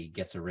Gunther he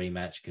gets a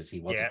rematch because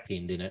he wasn't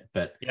pinned in it.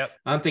 But I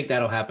don't think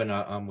that'll happen.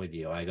 I'm with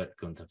you. I got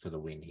Gunther for the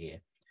win here.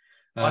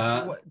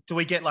 Do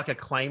we get like a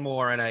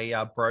Claymore and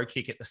a bro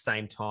kick at the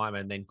same time,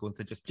 and then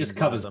Gunther just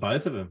covers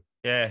both of them?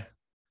 Yeah.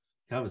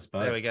 Covers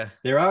both. There we go.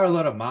 There are a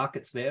lot of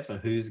markets there for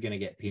who's going to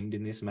get pinned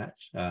in this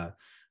match.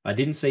 I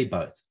didn't see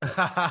both.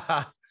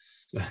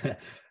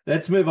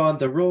 Let's move on.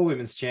 The Raw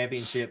Women's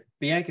Championship.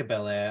 Bianca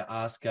Belair,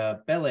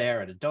 Asuka.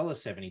 Belair at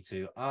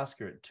 $1.72.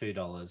 Asuka at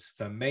 $2.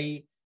 For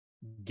me,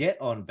 get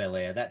on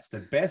Belair. That's the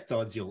best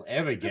odds you'll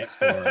ever get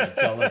for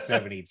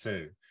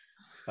 $1.72.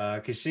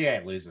 Because she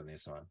ain't losing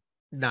this one.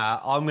 Nah,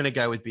 I'm going to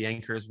go with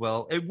Bianca as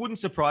well. It wouldn't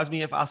surprise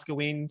me if Asuka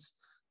wins,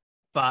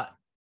 but,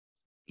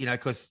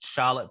 because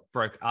Charlotte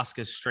broke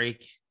Asuka's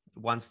streak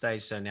at one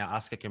stage, so now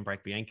Asuka can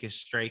break Bianca's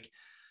streak.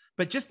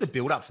 But just the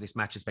build up for this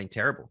match has been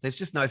terrible. There's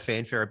just no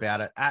fanfare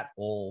about it at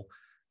all.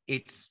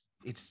 It's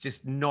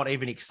just not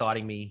even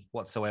exciting me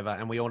whatsoever.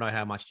 And we all know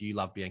how much you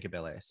love Bianca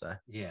Belair. So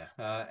yeah,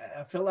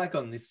 I feel like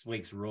on this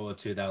week's Raw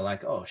too, they were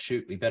like, "Oh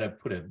shoot, we better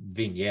put a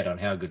vignette on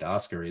how good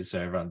Asuka is, so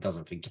everyone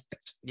doesn't forget."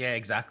 Yeah,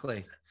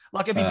 exactly.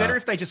 Like it'd be better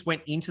if they just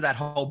went into that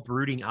whole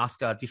brooding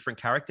Asuka different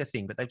character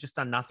thing, but they've just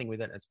done nothing with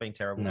it. It's been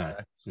terrible.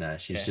 No,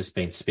 she's just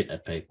been spitting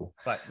at people.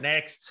 It's like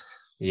next.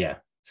 Yeah.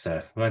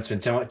 So we won't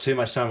spend too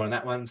much time on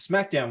that one.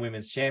 SmackDown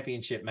Women's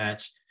Championship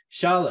match.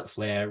 Charlotte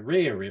Flair,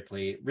 Rhea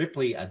Ripley.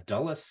 Ripley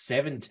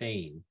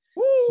 $1.17.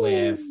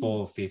 Flair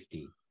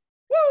 $4.50.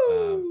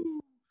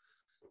 Woo!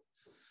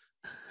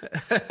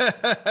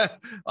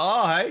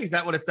 Oh, hey, is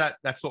that what it's at?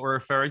 That's what we're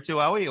referring to,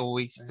 are we? Or are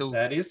we still?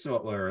 That is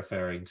what we're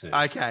referring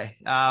to. Okay.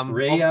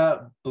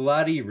 Rhea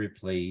bloody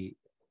Ripley.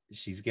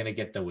 She's going to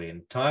get the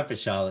win. Time for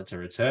Charlotte to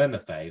return the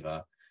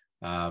favor.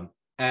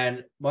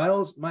 And my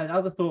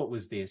other thought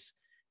was this.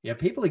 You know,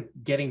 people are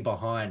getting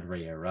behind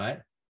Rhea,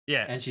 right?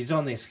 Yeah. And she's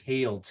on this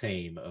heel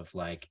team of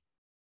like,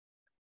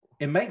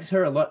 it makes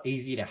her a lot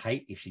easier to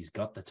hate if she's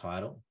got the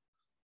title.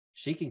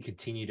 She can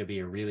continue to be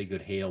a really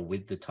good heel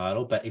with the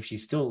title, but if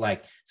she's still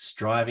like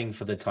striving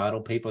for the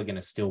title, people are going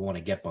to still want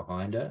to get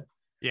behind her.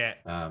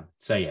 Yeah.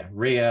 So yeah,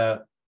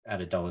 Rhea at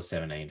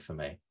 $1.17 for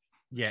me.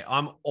 Yeah,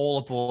 I'm all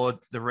aboard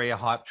the Rhea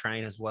hype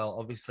train as well.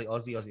 Obviously,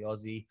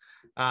 Aussie.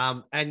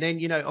 And then,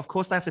 you know, of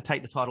course, they have to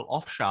take the title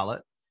off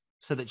Charlotte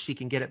so that she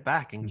can get it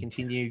back and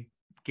continue,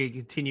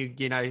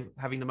 you know,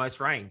 having the most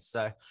reigns.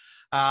 So,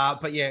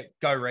 but yeah,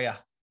 go Rhea.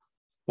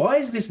 Why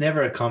is this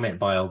never a comment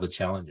by all the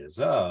challengers?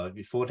 Oh,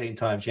 you're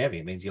 14-time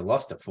champion means you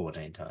lost it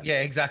 14 times. Yeah,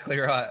 exactly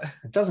right.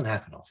 It doesn't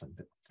happen often,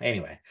 but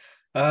anyway.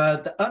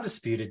 The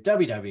undisputed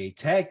WWE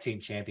Tag Team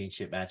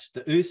Championship match,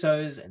 the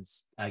Usos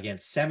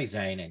against Sami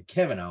Zayn and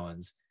Kevin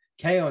Owens.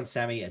 KO and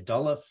Sami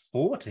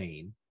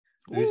 $1.14.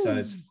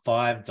 Usos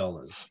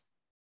 $5.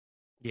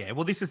 Yeah,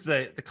 well, this is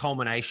the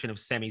culmination of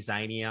Sami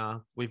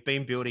Zania. We've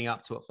been building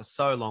up to it for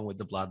so long with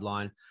the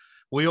bloodline.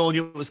 We all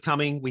knew it was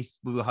coming. We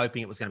were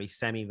hoping it was going to be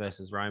Sami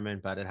versus Roman,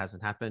 but it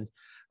hasn't happened.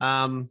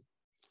 I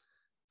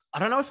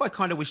don't know if I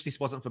kind of wish this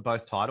wasn't for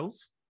both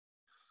titles,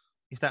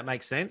 if that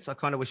makes sense. I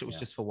kind of wish it was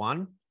just for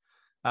one.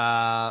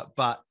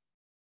 But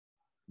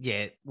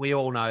yeah, we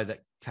all know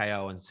that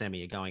KO and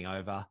Sami are going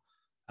over.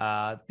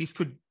 This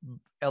could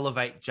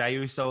elevate Jey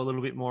Uso a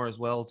little bit more as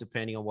well,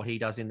 depending on what he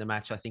does in the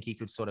match. I think he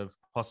could sort of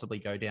possibly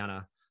go down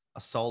a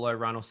solo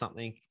run or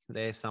something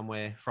there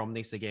somewhere from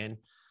this again.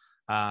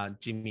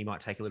 Jimmy might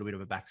take a little bit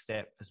of a back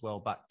step as well,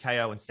 but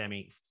KO and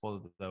Sami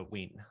for the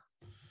win.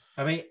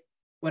 I mean,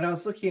 when I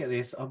was looking at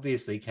this,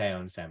 obviously KO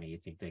and Sami, you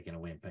think they're going to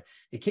win, but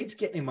it keeps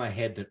getting in my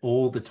head that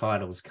all the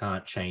titles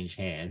can't change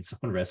hands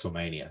on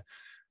WrestleMania.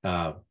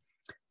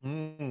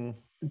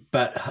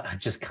 But I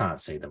just can't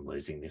see them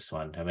losing this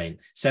one. I mean,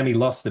 Sami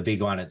lost the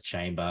big one at the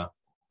Chamber.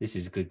 This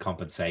is good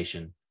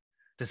compensation.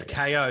 Does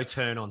KO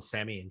turn on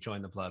Sami and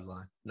join the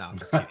bloodline? No, I'm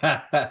just kidding.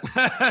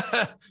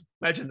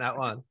 Imagine that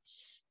one.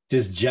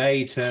 Does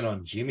Jay turn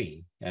on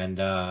Jimmy and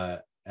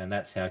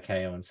that's how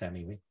KO and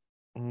Sami win?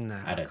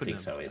 No, I don't think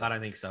so either. I don't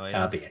think so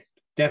either. But yeah,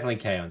 definitely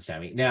KO and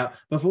Sami. Now,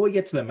 before we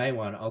get to the main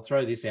one, I'll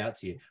throw this out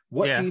to you.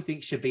 What do you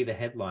think should be the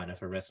headliner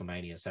for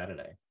WrestleMania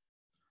Saturday?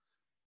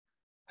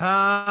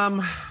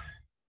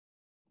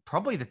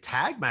 Probably the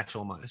tag match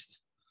almost,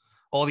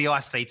 or the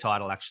IC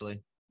title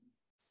actually.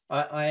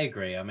 I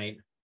agree. I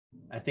mean,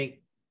 I think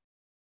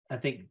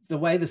the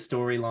way the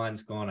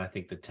storyline's gone, I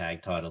think the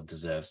tag title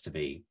deserves to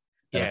be.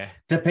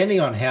 Depending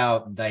on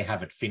how they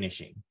have it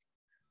finishing.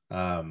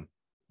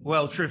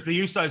 Well, true. If the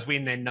Usos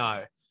win, then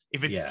no.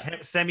 If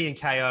it's Sami and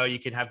KO, you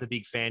can have the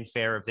big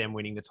fanfare of them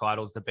winning the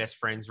titles, the best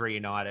friends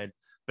reunited,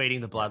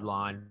 beating the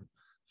bloodline,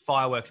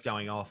 fireworks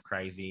going off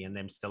crazy, and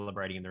them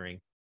celebrating in the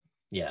ring.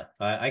 Yeah,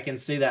 I can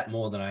see that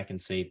more than I can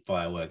see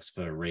fireworks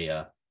for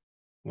Rhea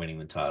winning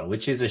the title,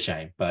 which is a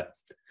shame. But,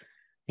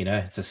 you know,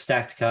 it's a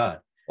stacked card.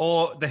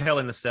 Or the Hell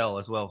in the Cell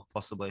as well,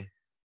 possibly.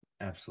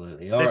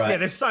 Absolutely. All right. Yeah,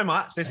 there's so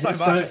much. There's so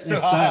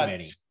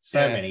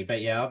many.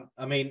 But yeah,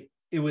 I mean,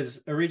 it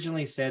was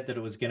originally said that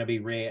it was going to be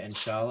Rhea and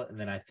Charlotte, and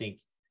then I think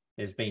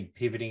there's been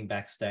pivoting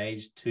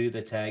backstage to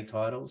the tag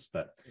titles.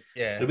 But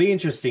it'll be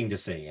interesting to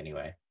see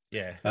anyway.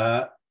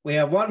 Yeah. We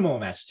have one more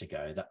match to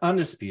go. The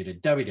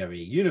undisputed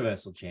WWE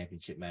Universal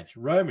Championship match.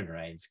 Roman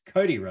Reigns,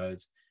 Cody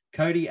Rhodes.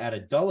 Cody at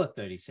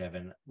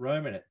 $1.37,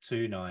 Roman at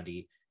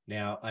 $2.90.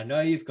 Now, I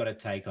know you've got a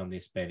take on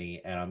this,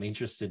 Benny, and I'm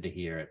interested to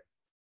hear it.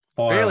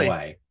 Fire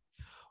away.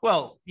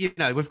 Well, you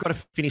know, we've got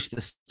to finish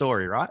the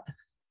story, right?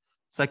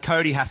 So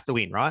Cody has to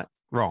win, right?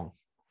 Wrong.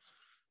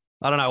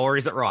 I don't know. Or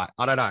is it right?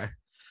 I don't know.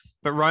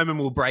 But Roman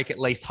will break at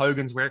least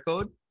Hogan's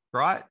record,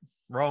 right?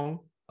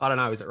 Wrong. I don't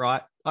know. Is it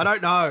right? I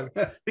don't know.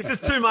 This is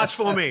too much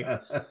for me.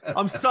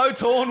 I'm so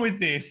torn with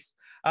this.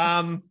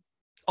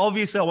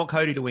 Obviously, I want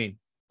Cody to win,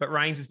 but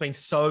Reigns has been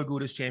so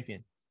good as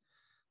champion.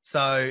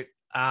 So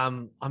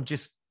I'm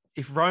just,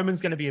 if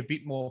Roman's going to be a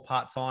bit more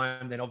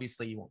part-time, then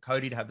obviously you want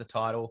Cody to have the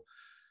title.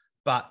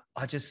 But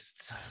I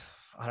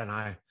don't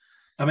know.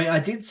 I mean, I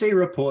did see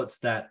reports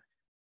that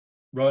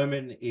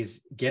Roman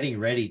is getting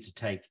ready to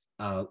take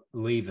a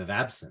leave of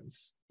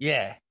absence.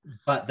 Yeah.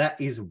 But that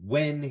is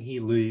when he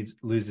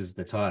loses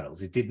the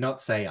titles. It did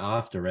not say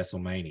after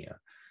WrestleMania.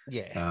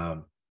 Yeah.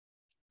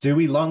 Do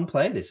we long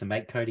play this and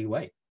make Cody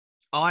wait?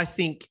 I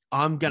think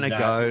I'm going to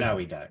go. No,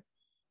 we don't.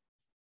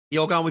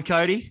 You're going with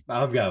Cody?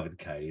 I'm going with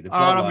Cody. The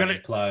All right,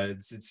 bloodline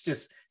implodes. It's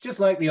just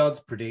like the odds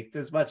predict,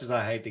 as much as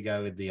I hate to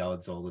go with the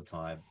odds all the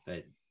time.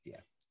 But yeah.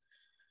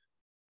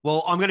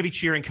 Well, I'm going to be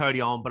cheering Cody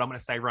on, but I'm going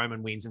to say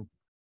Roman wins and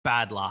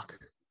bad luck.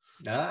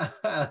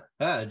 It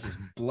just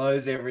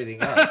blows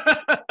everything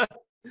up.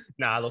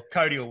 Nah, look,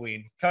 Cody will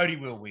win. Cody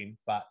will win.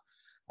 But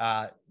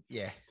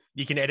yeah,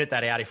 you can edit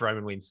that out if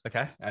Roman wins.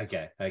 Okay.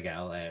 Okay.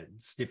 I'll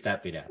snip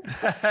that bit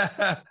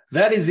out.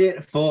 That is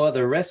it for the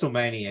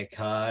WrestleMania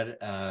card.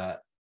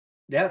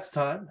 Now it's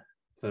time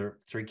for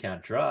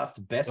 3-count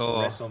draft. Best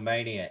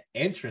WrestleMania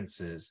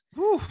entrances.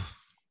 Whew.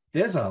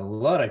 There's a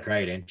lot of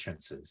great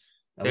entrances.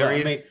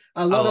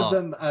 A lot of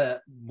them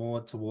are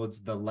more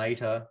towards the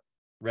later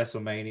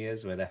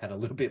WrestleManias where they had a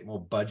little bit more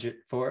budget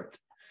for it.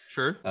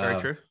 True, very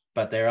true.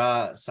 But there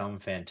are some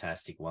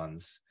fantastic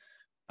ones.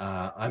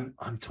 I'm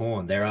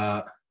torn.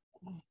 To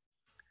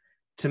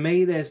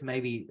me, there's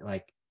maybe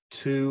like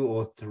 2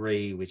 or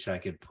 3 which I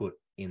could put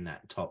in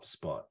that top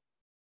spot.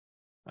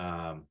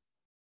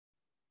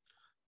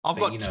 I've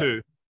got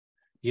 2.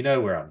 You know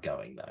where I'm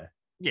going though.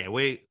 Yeah,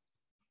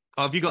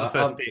 have you got the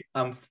first pick?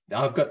 I've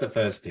got the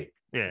first pick.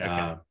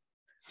 Yeah, okay.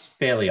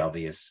 Fairly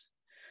obvious.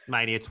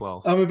 Mania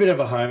 12. I'm a bit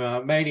of a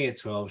homer. Mania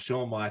 12,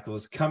 Shawn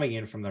Michaels coming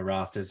in from the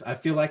rafters. I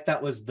feel like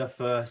that was the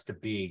first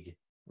big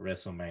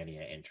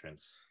WrestleMania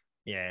entrance.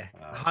 Yeah,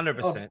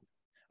 100%.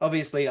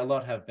 Obviously, a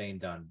lot have been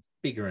done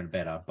bigger and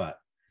better, but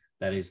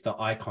that is the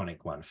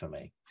iconic one for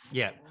me.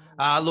 Yeah.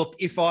 Look,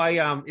 if I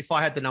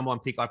had the number 1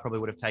 pick, I probably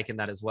would have taken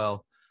that as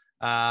well.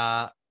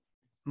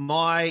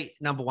 My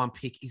number 1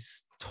 pick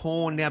is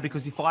torn now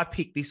because if I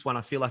pick this one,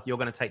 I feel like you're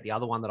going to take the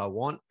other one that I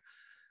want.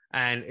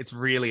 And it's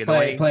really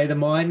annoying. Play the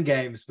mind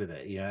games with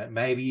it. You know,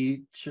 maybe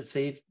you should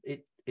see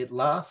if it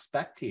lasts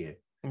back to you.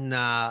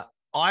 Nah,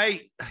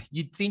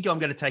 you'd think I'm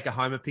going to take a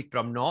homer pick, but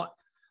I'm not.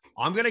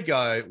 I'm going to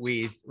go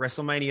with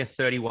WrestleMania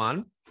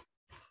 31.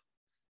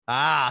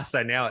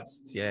 So now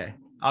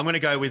I'm going to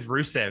go with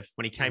Rusev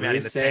when he came out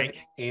in the tank.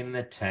 In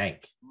the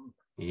tank.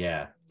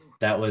 Yeah,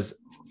 that was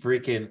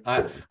freaking.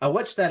 I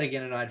watched that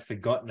again and I'd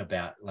forgotten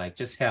about like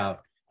just how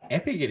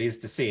epic it is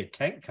to see a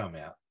tank come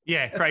out.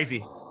 Yeah,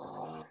 crazy.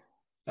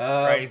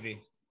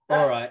 Crazy.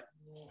 All right.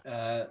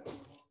 I'm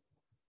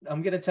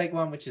going to take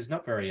one which is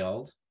not very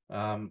old.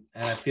 And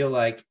I feel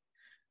like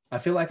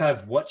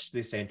I've watched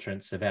this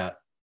entrance about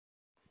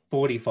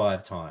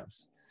 45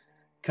 times.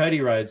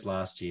 Cody Rhodes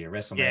last year,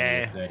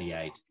 WrestleMania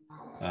 38.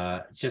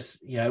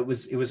 Just, it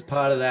was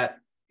part of that.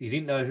 You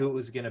didn't know who it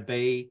was going to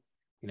be.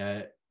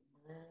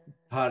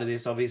 Part of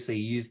this, obviously,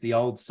 used the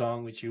old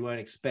song, which you weren't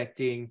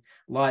expecting.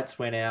 Lights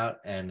went out,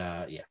 and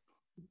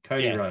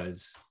Cody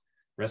Rhodes,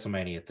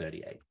 WrestleMania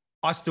 38.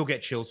 I still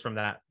get chills from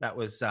that. That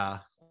was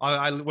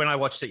when I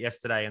watched it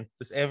yesterday, and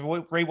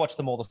rewatched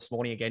them all this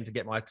morning again to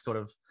get my sort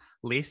of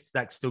list.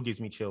 That still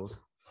gives me chills.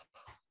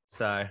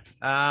 So,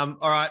 all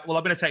right. Well,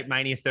 I'm going to take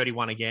Mania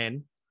 31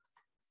 again,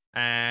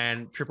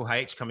 and Triple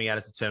H coming out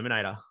as the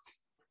Terminator.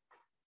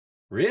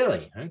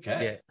 Really?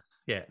 Okay.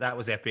 Yeah, that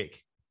was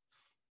epic.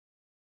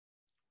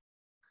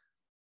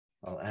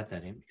 I'll add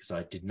that in because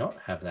I did not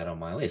have that on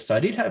my list. I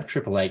did have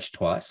Triple H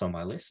twice on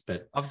my list,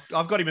 but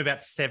I've got him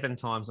about 7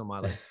 times on my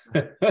list.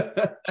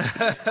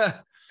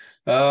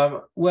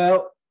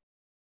 Well,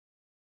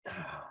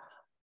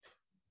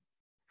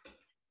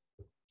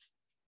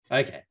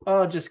 okay.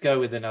 I'll just go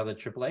with another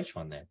Triple H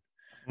one then.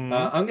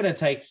 I'm going to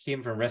take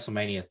him from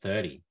WrestleMania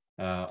 30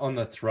 on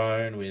the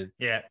throne with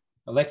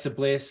Alexa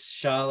Bliss,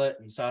 Charlotte,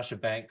 and Sasha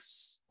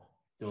Banks,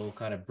 all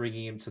kind of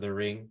bringing him to the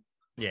ring.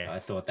 Yeah, I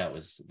thought that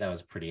was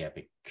pretty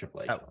epic.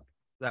 Triple H one.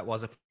 That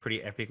was a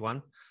pretty epic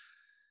one.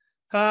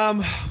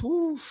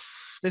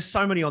 There's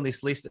so many on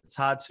this list. It's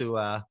hard to.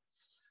 All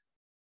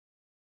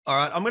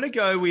right, I'm going to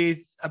go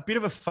with a bit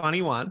of a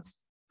funny one.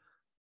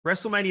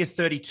 WrestleMania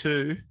 32.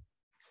 You've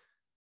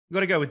got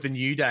to go with the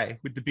New Day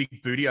with the big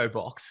Bootio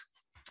box.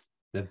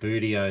 The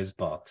Bootio's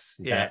box.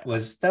 Yeah,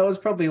 that was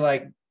probably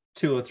like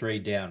 2 or 3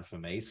 down for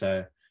me.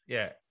 So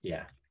yeah,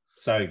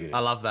 so good. I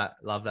love that.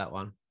 Love that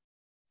one.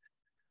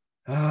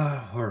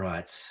 All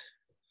right.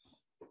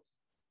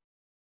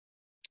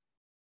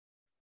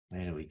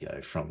 Where do we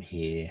go from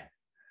here?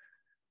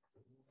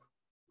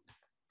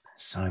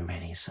 So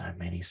many.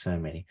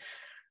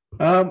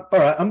 All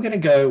right, I'm going to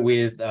go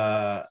with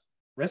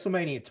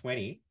WrestleMania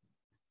 20.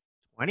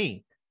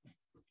 20?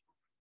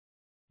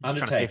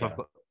 Undertaker.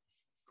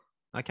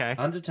 Okay.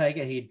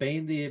 Undertaker, he'd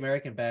been the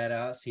American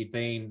Badass. He'd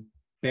been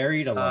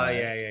buried alive.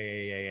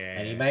 Yeah.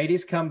 And he made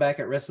his comeback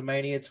at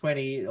WrestleMania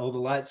 20. All the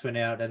lights went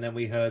out, and then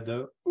we heard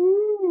the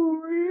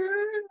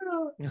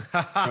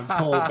from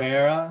Paul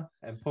Bearer,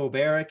 and Paul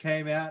Bearer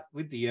came out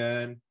with the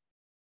urn.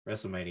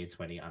 WrestleMania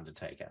 20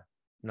 Undertaker.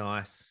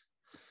 Nice.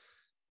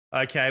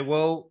 Okay,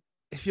 well,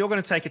 if you're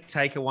going to take a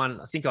Taker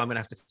one, I think I'm going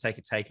to have to take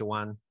a Taker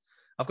one.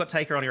 I've got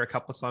Taker on here a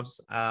couple of times.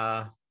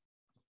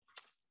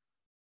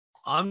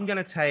 I'm going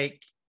to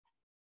take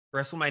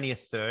WrestleMania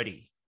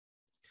 30.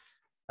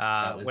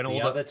 That was when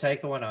the other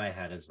Taker one I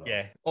had as well.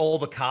 Yeah, all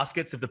the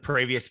caskets of the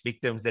previous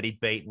victims that he'd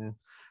beaten.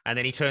 And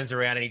then he turns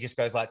around and he just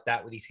goes like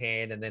that with his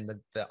hand. And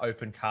then the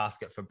open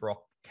casket for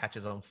Brock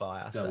catches on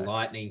fire. The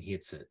lightning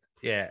hits it.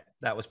 Yeah,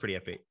 that was pretty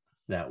epic.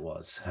 That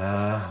was.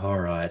 All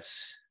right.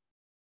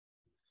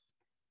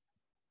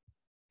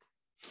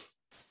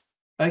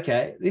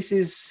 Okay, this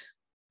is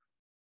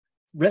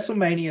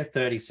WrestleMania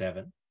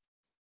 37.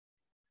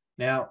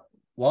 Now,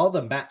 while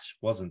the match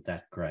wasn't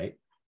that great,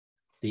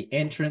 the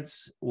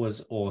entrance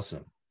was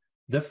awesome.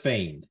 The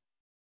Fiend.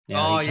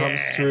 Now, he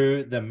comes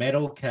through the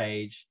metal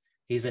cage.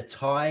 His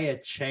attire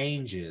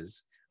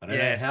changes. I don't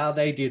know how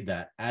they did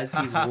that as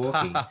he's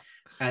walking.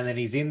 And then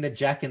he's in the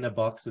Jack in the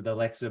Box with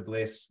Alexa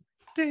Bliss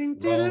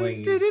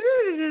rolling.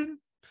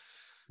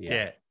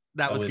 Yeah,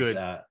 that was good.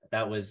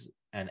 That was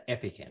an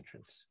epic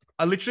entrance.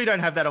 I literally don't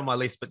have that on my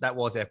list, but that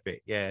was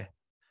epic. Yeah.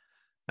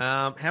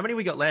 How many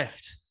we got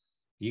left?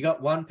 You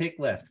got one pick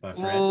left, my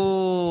friend.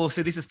 Oh,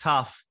 so this is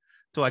tough.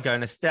 Do I go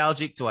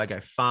nostalgic? Do I go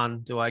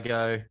fun? Do I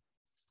go?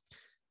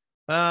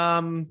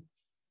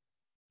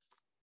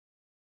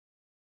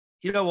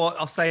 You know what?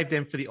 I'll save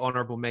them for the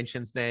honorable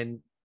mentions then.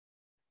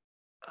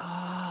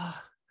 Now,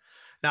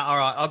 all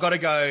right. I've got to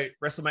go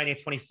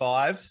WrestleMania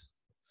 25.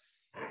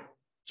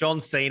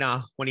 John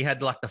Cena, when he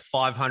had like the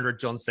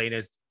 500 John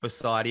Cenas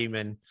beside him,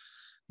 and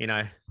you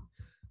know,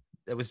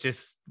 it was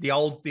just the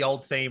old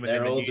theme and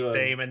then the new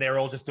theme, and they're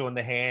all just doing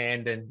the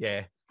hand, and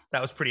yeah,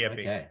 that was pretty epic.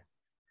 Okay.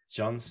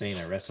 John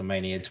Cena,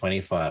 WrestleMania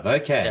 25.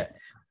 Okay. Yeah.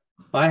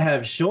 I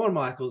have Shawn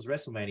Michaels,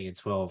 WrestleMania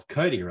 12,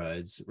 Cody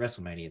Rhodes,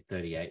 WrestleMania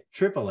 38,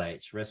 Triple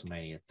H,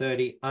 WrestleMania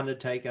 30,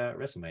 Undertaker,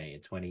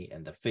 WrestleMania 20,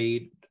 and The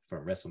Feed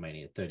from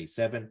WrestleMania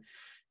 37.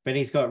 Then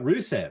he's got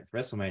Rusev,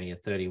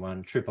 WrestleMania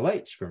 31, Triple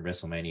H from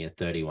WrestleMania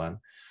 31,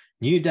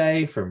 New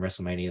Day from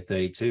WrestleMania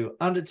 32,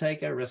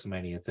 Undertaker,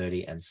 WrestleMania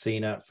 30, and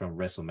Cena from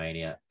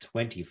WrestleMania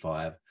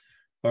 25.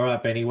 All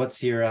right, Benny,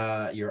 what's your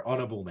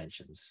honorable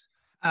mentions?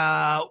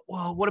 Well,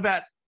 what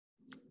about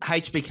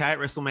HBK at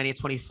WrestleMania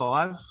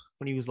 25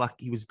 when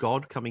he was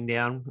God coming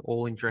down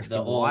all dressed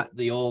in white?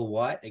 The all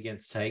white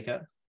against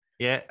Taker.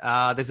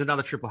 Yeah. There's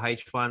another Triple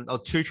H one, or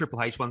two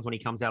Triple H ones when he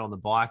comes out on the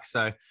bike.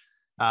 So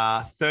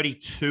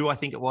 32, I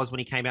think it was when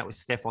he came out with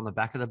Steph on the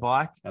back of the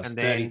bike. And then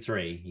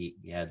 33,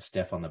 he had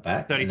Steph on the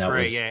back.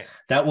 33,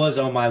 that was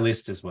on my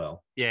list as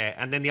well. Yeah.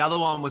 And then the other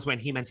one was when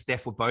him and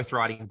Steph were both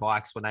riding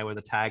bikes when they were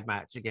the tag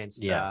match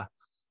against, that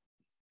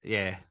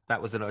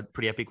was a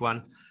pretty epic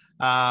one.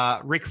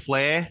 Ric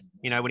Flair,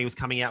 when he was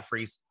coming out for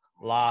his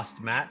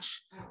last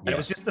match. And it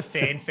was just the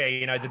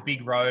fanfare, the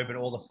big robe and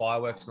all the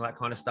fireworks and that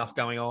kind of stuff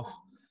going off.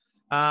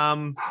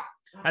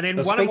 And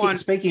then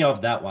speaking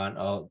of that one,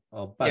 I'll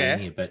butt in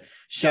here, but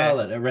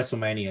Charlotte at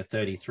WrestleMania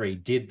 33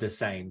 did the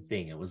same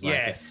thing. It was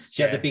like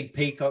she had the big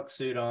peacock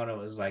suit on. It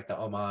was like the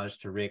homage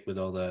to Rick with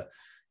all the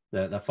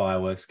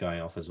fireworks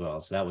going off as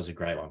well. So that was a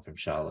great one from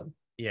Charlotte.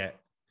 Yeah.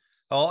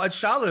 Oh, and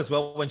Charlotte as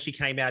well when she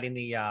came out in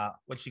the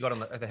when she got on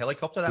the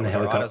helicopter. That was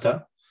helicopter. Right as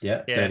well.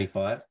 Yeah,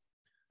 35.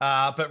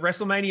 But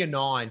WrestleMania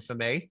 9 for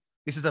me,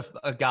 this is a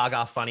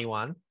Gaga funny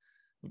one.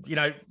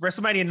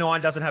 WrestleMania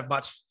 9 doesn't have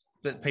much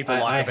that people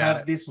like about it. I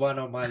have this one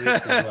on my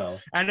list as well.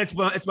 And it's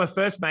my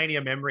first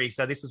Mania memory,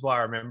 so this is why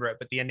I remember it.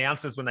 But the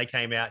announcers when they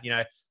came out,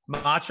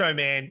 Macho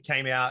Man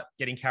came out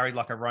getting carried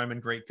like a Roman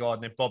Greek god,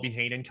 and then Bobby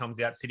Heenan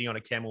comes out sitting on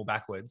a camel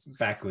backwards.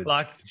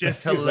 Like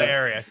just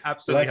hilarious,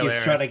 absolutely hilarious.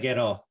 He's trying to get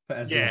off.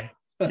 Yeah.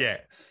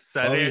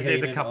 So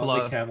there's a couple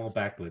of the camel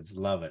backwards.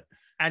 Love it.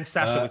 And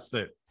Sasha with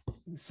Snoop.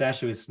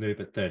 Sasha with Snoop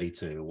at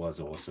 32 was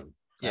awesome.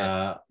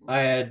 Yeah. I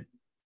had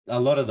a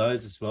lot of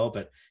those as well,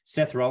 but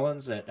Seth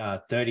Rollins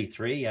at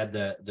 33 he had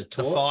the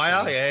torch, the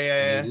fire,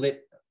 yeah. He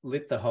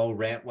lit the whole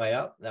ramp way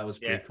up. That was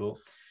pretty cool.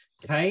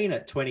 Kane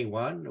at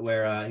 21,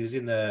 where he was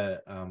in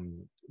the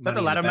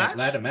the ladder match.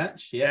 Ladder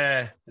match,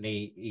 and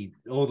he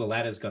all the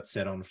ladders got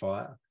set on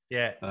fire.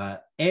 Yeah.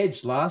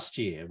 Edge last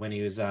year when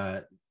he was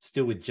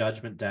still with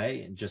Judgment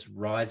Day and just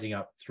rising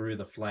up through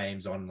the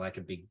flames on like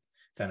a big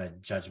kind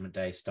of Judgment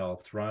Day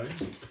style throne.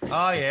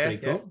 Oh yeah,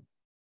 pretty cool.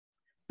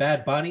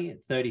 Bad Bunny at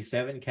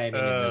 37 came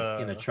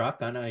in the truck.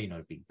 I know you're not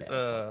a big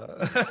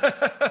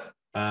bad.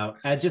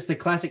 And just the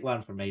classic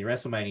one for me,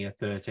 WrestleMania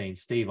 13,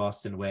 Steve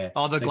Austin, where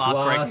the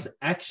glass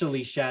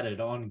actually shattered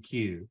on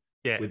cue.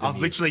 Yeah,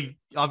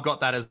 I've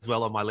got that as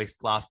well on my list,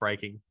 glass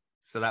breaking.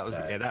 So that was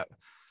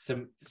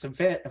some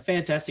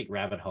fantastic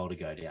rabbit hole to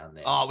go down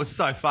there. Oh, it was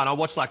so fun. I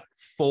watched like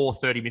 4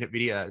 30-minute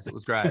videos. It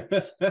was great.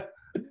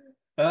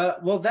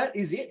 Well, that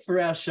is it for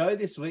our show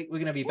this week. We're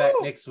going to be back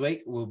next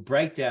week. We'll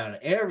break down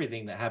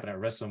everything that happened at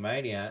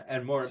WrestleMania,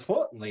 and more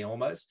importantly,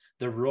 almost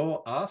the Raw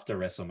after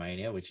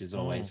WrestleMania, which is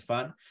always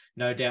fun.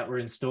 No doubt we're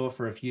in store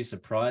for a few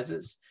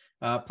surprises.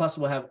 Plus,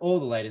 we'll have all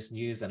the latest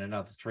news and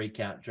another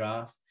 3-count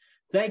draft.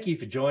 Thank you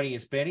for joining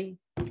us, Benny.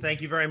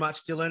 Thank you very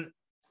much, Dylan.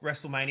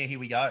 WrestleMania, here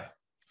we go.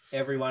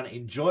 Everyone,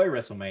 enjoy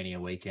WrestleMania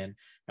weekend,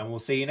 and we'll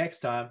see you next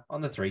time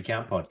on the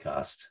 3-Count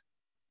Podcast.